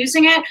home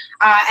using it.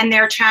 And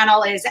their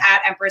channel is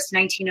at Empress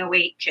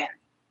 1908 Gin.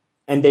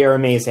 And they are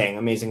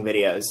amazing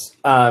videos.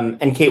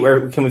 And Kate,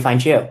 where can we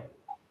find you?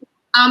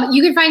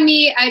 You can find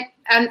me. I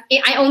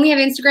only have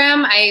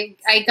Instagram. I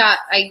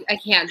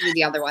can't do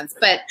the other ones,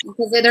 but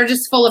because they're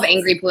just full of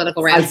angry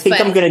political rants. I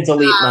think I'm going to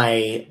delete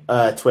my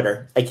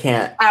Twitter. I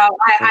can't. Oh,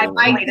 I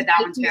deleted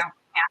that one too. Yeah.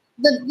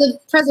 the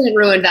president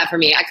ruined that for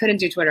me. I couldn't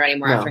do Twitter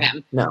anymore after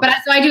him. No. But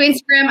so I do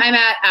Instagram. I'm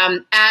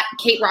at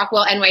Kate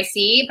Rockwell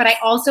NYC. But I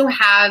also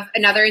have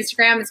another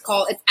Instagram. It's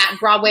at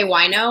Broadway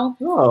Wino.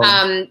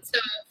 Oh. So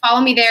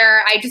follow me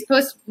there. I just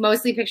post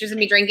mostly pictures of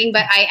me drinking,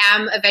 but I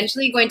am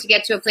eventually going to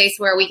get to a place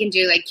where we can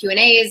do like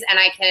Q&As, and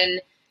I can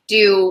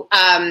do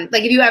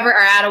like if you ever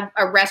are at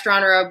a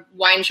restaurant or a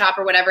wine shop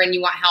or whatever and you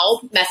want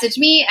help, message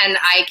me and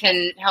I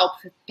can help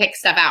pick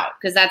stuff out,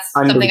 because that's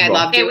something I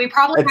love. Okay, we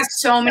probably have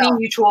so many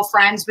mutual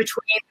friends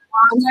between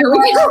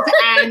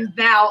and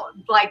now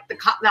like the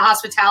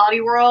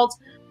hospitality world.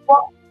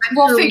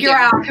 We'll figure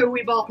out who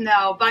we both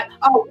know. But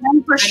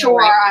and for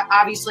sure,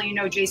 obviously you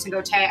know Jason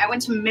Gauthier. I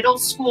went to middle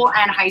school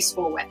and high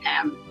school with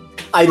him.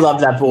 I love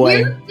that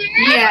boy.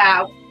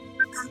 Yeah.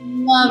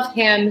 Love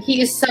him.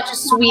 He is such a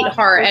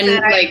sweetheart and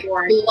like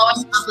blowing up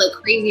like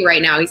crazy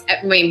right now. He's,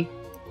 I mean,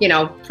 you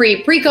know,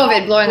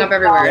 pre-COVID, blowing up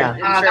everywhere. Yeah.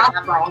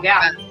 Gossip Girl.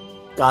 Yeah.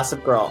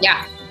 Gossip Girl.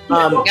 Yeah.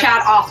 We'll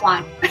chat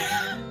offline.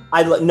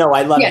 I love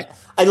it.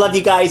 I love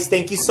you guys.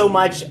 Thank you so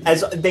much.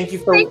 Thank you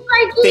for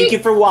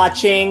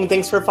watching.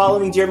 Thanks for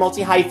following Dear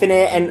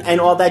Multi-Hyphenate and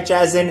all that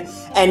jazz.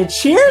 And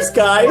cheers,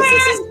 guys.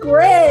 This is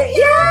great.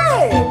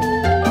 Yay!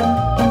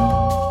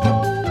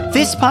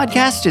 This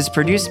podcast is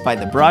produced by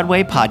the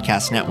Broadway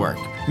Podcast Network.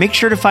 Make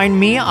sure to find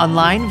me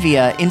online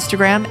via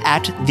Instagram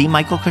at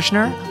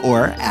 @TheMichaelKushner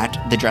or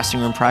at The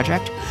Dressing Room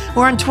Project,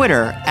 or on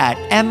Twitter at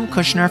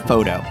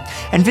 @MKushnerPhoto.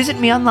 And visit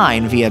me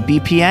online via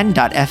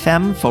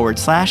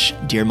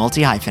bpn.fm/Dear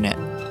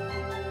Multi-Hyphenate.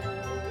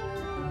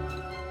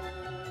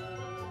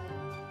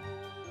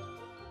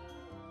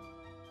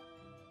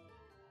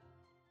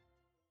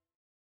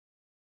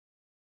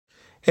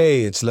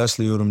 Hey, it's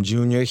Leslie Odom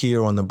Jr.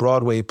 here on the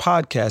Broadway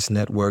Podcast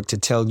Network to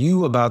tell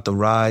you about the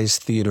Rise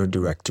Theater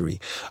Directory,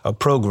 a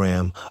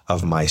program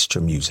of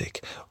Maestro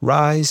Music.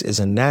 Rise is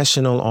a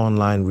national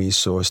online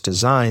resource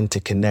designed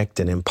to connect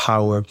and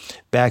empower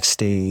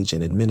backstage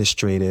and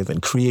administrative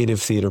and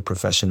creative theater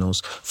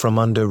professionals from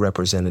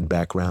underrepresented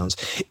backgrounds.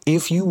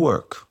 If you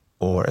work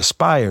or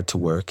aspire to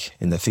work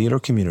in the theater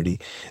community,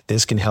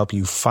 this can help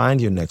you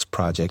find your next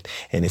project.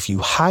 And if you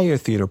hire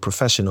theater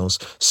professionals,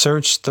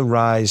 search the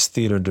Rise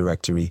Theater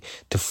Directory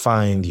to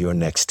find your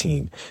next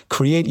team.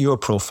 Create your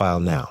profile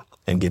now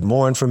and get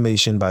more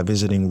information by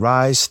visiting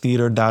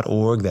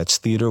risetheater.org. That's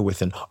theater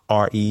with an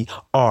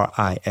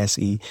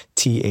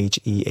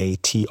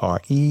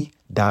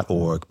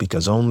RERISETHEATRE.org,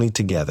 because only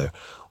together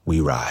we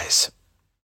rise.